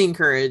strongly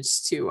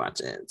encouraged to watch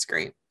it. It's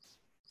great.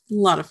 A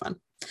lot of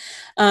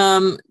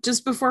fun.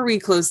 Just before we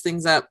close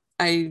things up,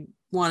 I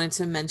wanted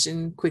to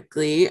mention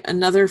quickly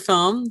another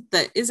film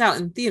that is out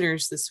in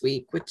theaters this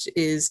week, which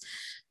is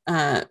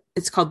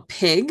it's called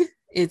Pig.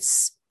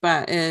 It's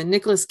by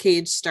Nicolas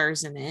Cage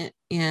stars in it,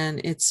 and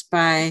it's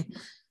by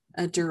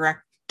a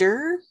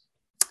director.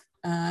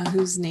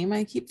 whose name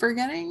I keep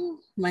forgetting.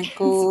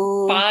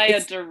 Michael. By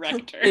a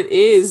director. It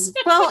is.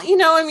 Well,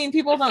 I mean,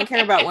 people don't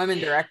care about women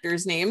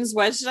directors' names.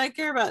 Why should I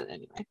care about it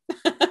anyway?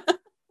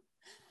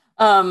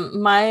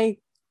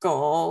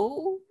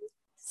 Michael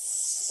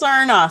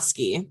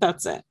Sarnowski.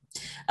 That's it.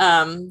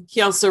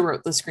 He also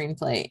wrote the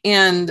screenplay.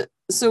 And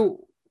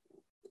so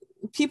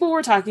people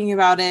were talking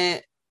about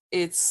it.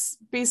 It's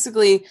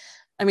basically,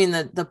 I mean,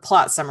 the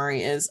plot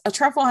summary is a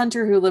truffle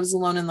hunter who lives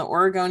alone in the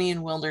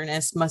Oregonian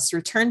wilderness must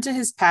return to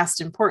his past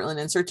in Portland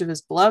in search of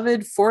his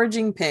beloved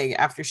foraging pig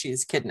after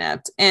she's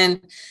kidnapped.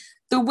 And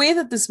the way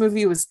that this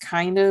movie was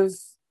kind of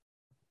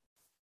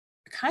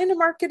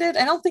marketed,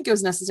 I don't think it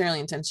was necessarily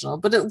intentional,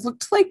 but it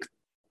looked like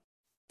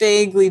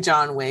vaguely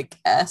John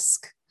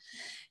Wick-esque.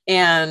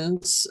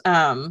 And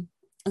so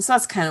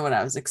that's kind of what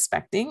I was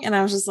expecting. And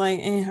I was just like,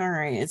 all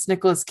right, it's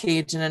Nicolas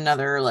Cage in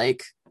another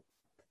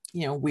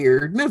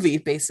weird movie,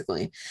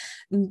 basically.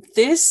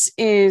 This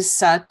is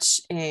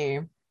such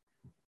a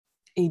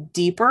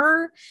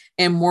deeper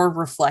and more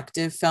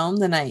reflective film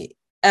than I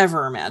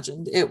ever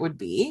imagined it would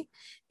be.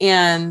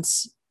 And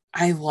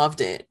I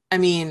loved it. I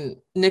mean,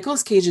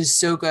 Nicolas Cage is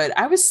so good.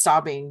 I was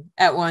sobbing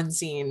at one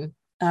scene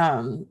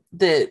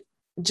that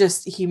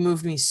just, he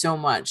moved me so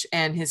much.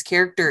 And his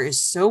character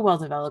is so well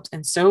developed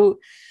and so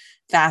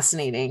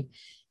fascinating.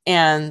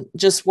 And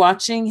just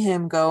watching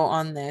him go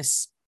on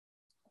this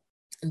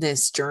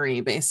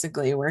journey,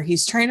 basically, where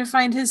he's trying to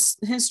find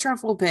his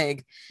truffle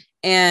pig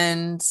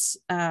and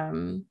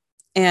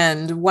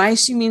why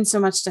she means so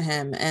much to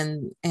him.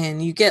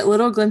 And you get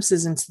little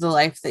glimpses into the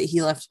life that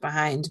he left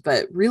behind.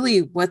 But really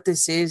what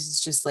this is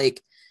just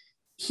like,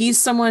 he's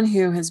someone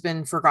who has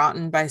been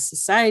forgotten by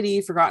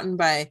society, forgotten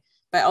by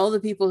all the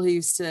people who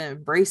used to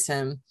embrace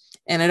him.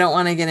 And I don't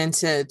want to get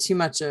into too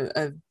much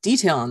of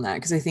detail on that,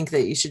 because I think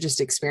that you should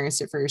just experience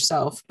it for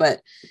yourself.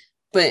 But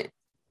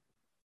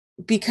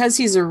because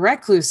he's a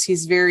recluse,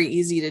 he's very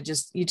easy to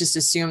you just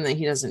assume that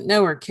he doesn't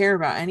know or care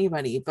about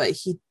anybody, but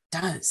he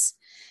does.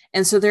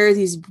 And so there are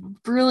these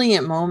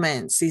brilliant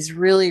moments, these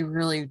really,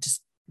 really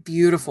just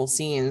beautiful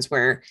scenes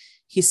where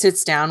he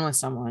sits down with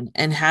someone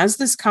and has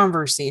this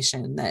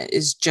conversation that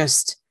is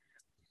just,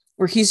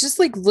 where he's just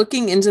like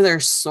looking into their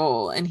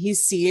soul and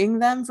he's seeing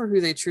them for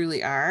who they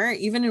truly are,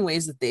 even in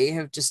ways that they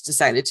have just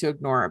decided to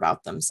ignore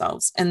about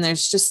themselves. And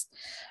there's just,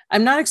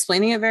 I'm not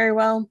explaining it very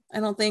well, I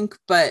don't think,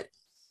 but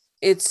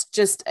it's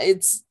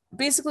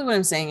basically what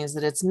I'm saying is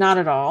that it's not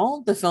at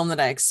all the film that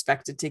I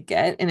expected to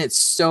get. And it's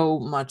so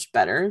much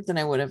better than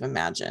I would have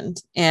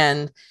imagined.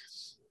 And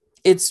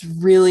it's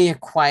really a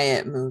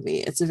quiet movie.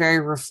 It's a very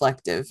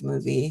reflective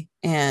movie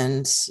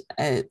and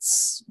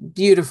it's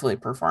beautifully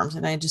performed.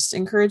 And I just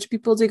encourage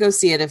people to go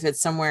see it if it's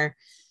somewhere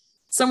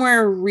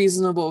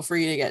reasonable for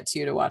you to get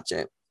to watch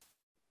it.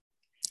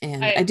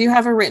 And I do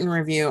have a written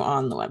review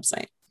on the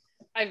website.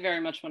 I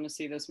very much want to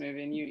see this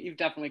movie, and you've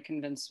definitely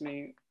convinced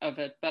me of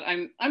it. But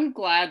I'm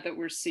glad that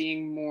we're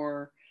seeing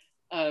more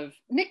of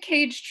Nick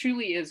Cage.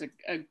 Truly is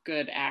a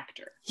good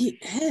actor. He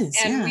is,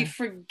 and we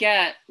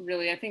forget,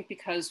 really, I think,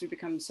 because we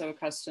become so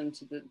accustomed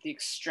to the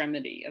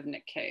extremity of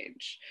Nick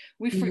Cage,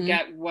 we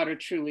forget what a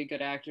truly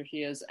good actor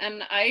he is.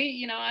 And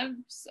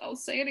I'll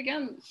say it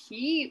again,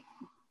 he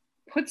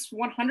puts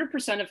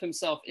 100% of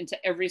himself into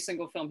every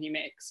single film he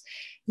makes.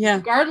 Yeah.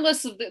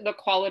 Regardless of the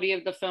quality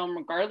of the film,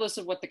 regardless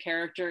of what the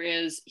character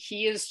is,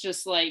 he is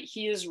just like,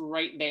 he is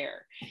right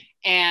there.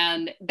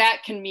 And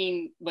that can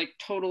mean like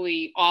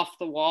totally off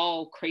the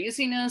wall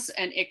craziness.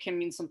 And it can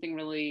mean something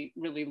really,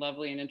 really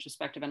lovely and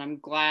introspective. And I'm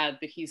glad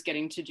that he's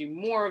getting to do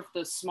more of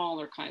the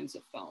smaller kinds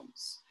of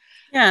films.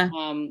 Yeah.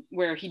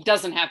 Where he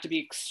doesn't have to be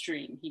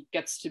extreme. He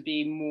gets to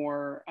be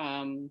more,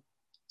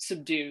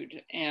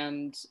 subdued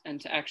and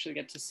to actually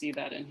get to see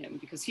that in him,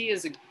 because he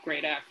is a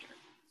great actor.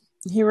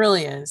 He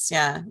really is.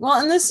 Yeah.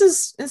 Well, and this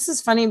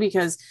is funny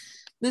because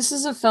this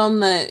is a film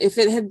that if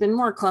it had been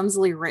more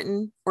clumsily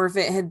written or if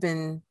it had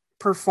been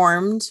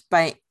performed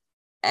by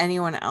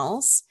anyone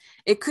else,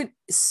 it could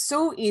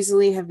so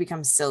easily have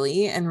become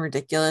silly and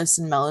ridiculous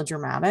and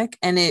melodramatic.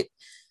 And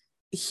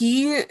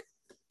he's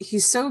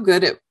so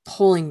good at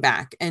pulling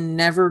back and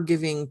never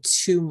giving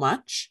too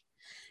much.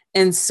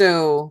 And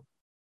so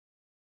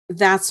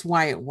that's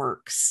why it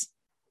works,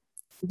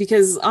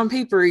 because on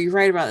paper you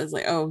write about it as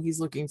like, oh, he's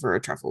looking for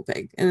a truffle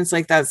pig, and it's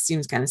like, that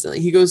seems kind of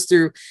silly. He goes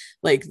through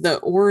like the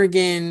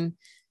Oregon,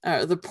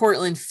 the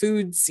Portland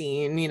food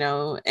scene,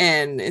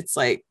 and it's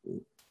like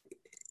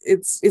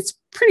it's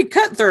pretty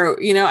cutthroat.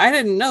 I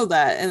didn't know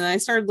that, and I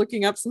started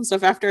looking up some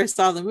stuff after I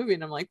saw the movie,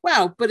 and I'm like,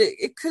 wow, but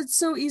it could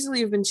so easily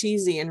have been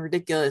cheesy and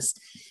ridiculous,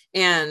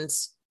 and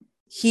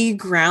he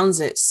grounds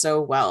it so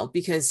well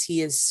because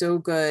he is so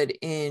good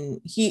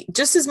he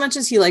just, as much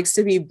as he likes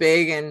to be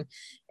big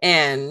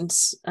and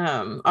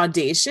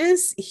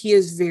audacious, he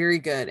is very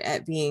good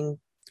at being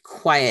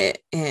quiet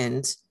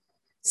and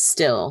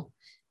still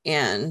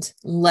and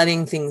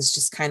letting things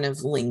just kind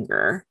of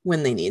linger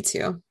when they need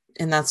to.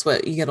 And that's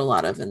what you get a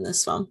lot of in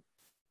this film.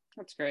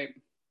 That's great.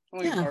 I'm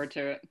looking forward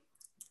to it.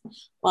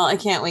 Well, I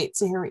can't wait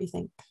to hear what you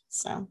think.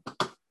 So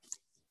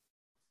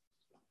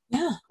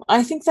Yeah,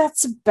 I think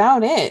that's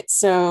about it.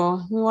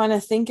 So we want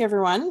to thank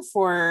everyone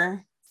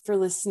for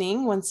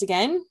listening once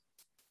again.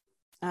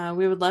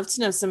 We would love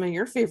to know some of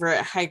your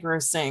favorite high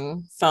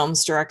grossing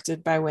films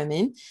directed by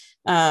women.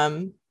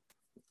 And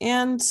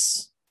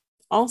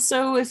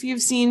also, if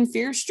you've seen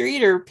Fear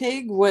Street or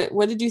Pig,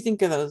 what did you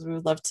think of those? We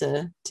would love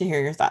to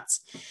hear your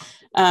thoughts.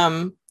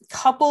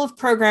 Couple of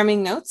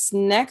programming notes.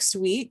 Next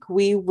week,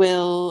 we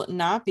will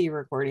not be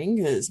recording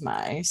because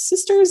my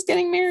sister is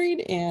getting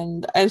married,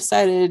 and I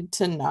decided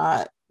to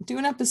not do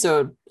an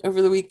episode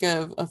over the week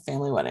of a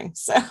family wedding.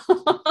 So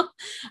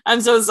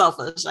I'm so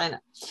selfish. I know.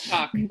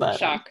 Shock.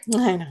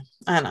 I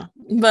know.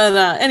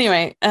 But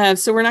anyway,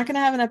 so we're not going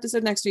to have an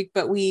episode next week,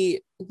 but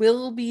we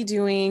will be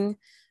doing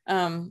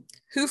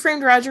Who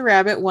Framed Roger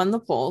Rabbit won the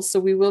poll. So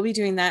we will be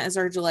doing that as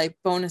our July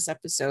bonus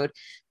episode.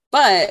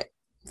 But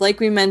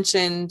like we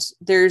mentioned,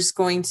 there's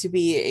going to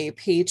be a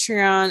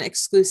Patreon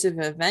exclusive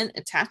event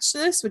attached to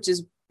this, which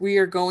is we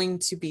are going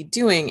to be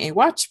doing a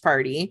watch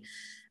party.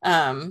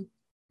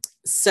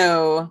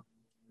 So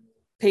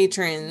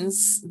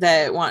patrons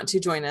that want to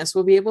join us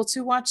will be able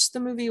to watch the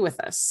movie with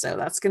us. So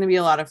that's going to be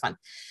a lot of fun.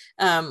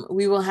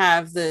 We will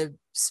have the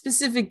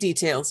specific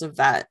details of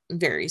that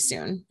very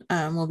soon.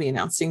 We'll be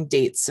announcing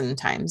dates and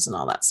times and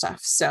all that stuff.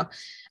 So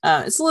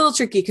it's a little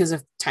tricky because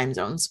of time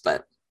zones,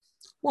 but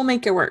we'll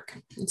make it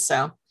work.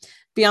 So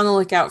be on the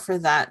lookout for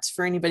that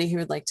for anybody who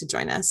would like to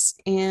join us.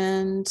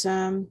 And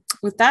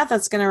with that,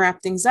 that's going to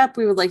wrap things up.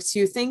 We would like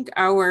to thank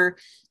our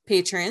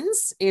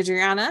patrons: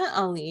 Adriana,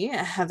 Ali,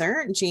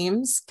 Heather,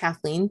 James,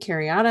 Kathleen,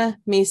 Carriotta,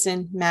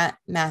 Mason, Matt,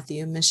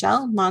 Matthew,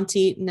 Michelle,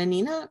 Monty,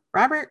 Nanina,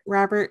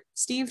 Robert,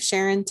 Steve,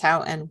 Sharon,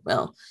 Tao, and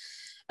Will.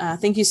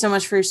 Thank you so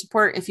much for your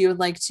support. If you would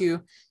like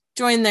to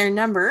join their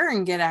number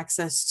and get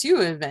access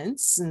to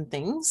events and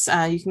things,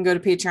 you can go to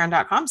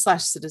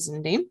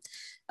patreon.com/citizendame.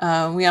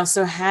 We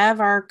also have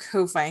our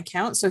Ko-Fi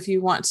account. So if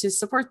you want to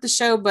support the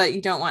show, but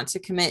you don't want to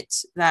commit,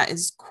 that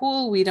is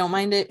cool. We don't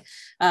mind it.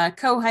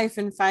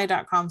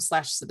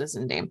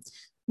 ko-fi.com/citizendame.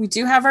 We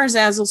do have our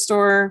Zazzle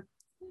store.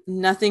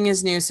 Nothing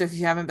is new. So if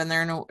you haven't been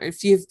there,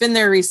 if you've been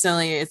there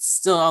recently, it's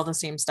still all the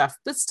same stuff,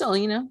 but still,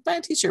 buy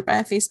a t-shirt, buy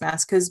a face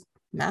mask, because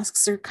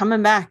masks are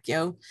coming back,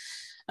 yo.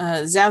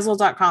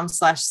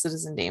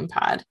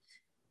 Zazzle.com/citizendamepod.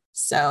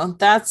 So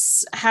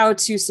that's how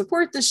to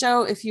support the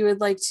show. If you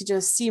would like to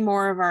just see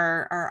more of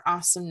our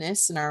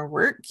awesomeness and our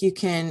work, you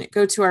can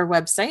go to our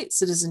website,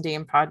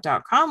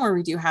 citizendamepod.com, where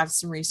we do have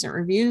some recent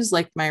reviews,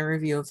 like my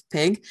review of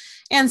Pig,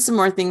 and some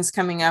more things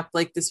coming up.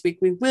 Like this week,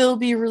 we will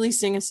be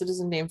releasing a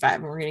Citizen Dame 5,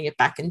 and we're going to get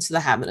back into the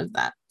habit of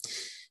that.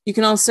 You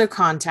can also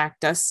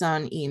contact us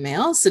on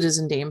email,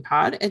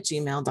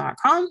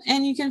 citizendamepod@gmail.com,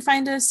 and you can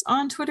find us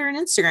on Twitter and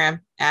Instagram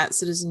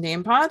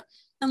 @citizendamepod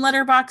and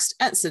Letterboxd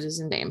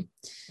 @citizendame.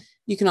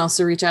 You can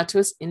also reach out to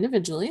us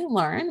individually.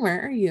 Lauren,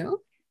 where are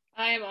you?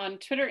 I am on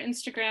Twitter,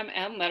 Instagram,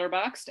 and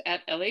Letterboxd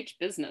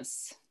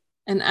 @LHBusiness.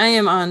 And I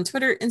am on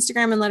Twitter,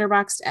 Instagram, and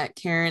Letterboxd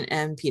 @Karen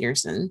M.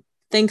 Peterson.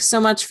 Thanks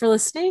so much for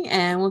listening,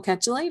 and we'll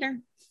catch you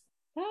later.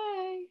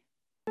 Bye.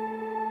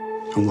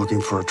 I'm looking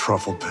for a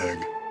truffle pig.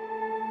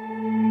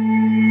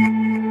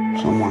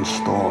 Someone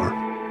stole her.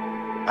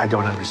 I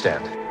don't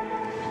understand.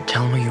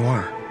 Tell him who you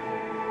are.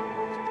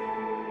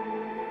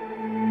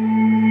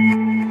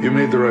 You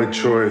made the right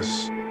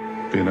choice,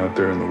 being out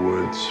there in the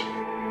woods.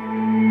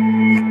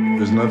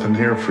 There's nothing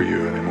here for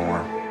you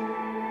anymore.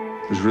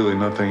 There's really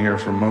nothing here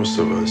for most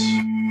of us.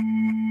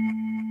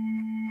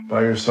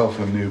 Buy yourself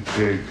a new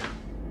pig.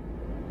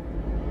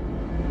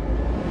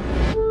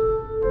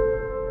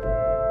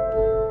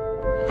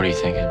 What are you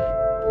thinking?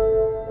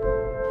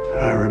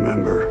 I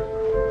remember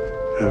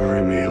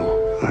every meal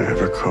I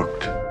ever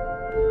cooked.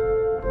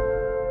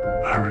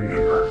 I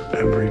remember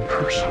every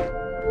person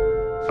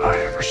I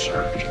ever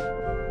served.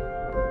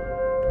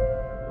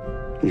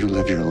 You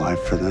live your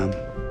life for them,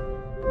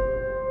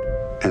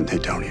 and they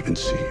don't even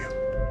see you.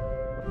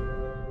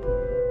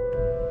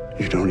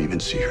 You don't even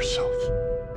see yourself.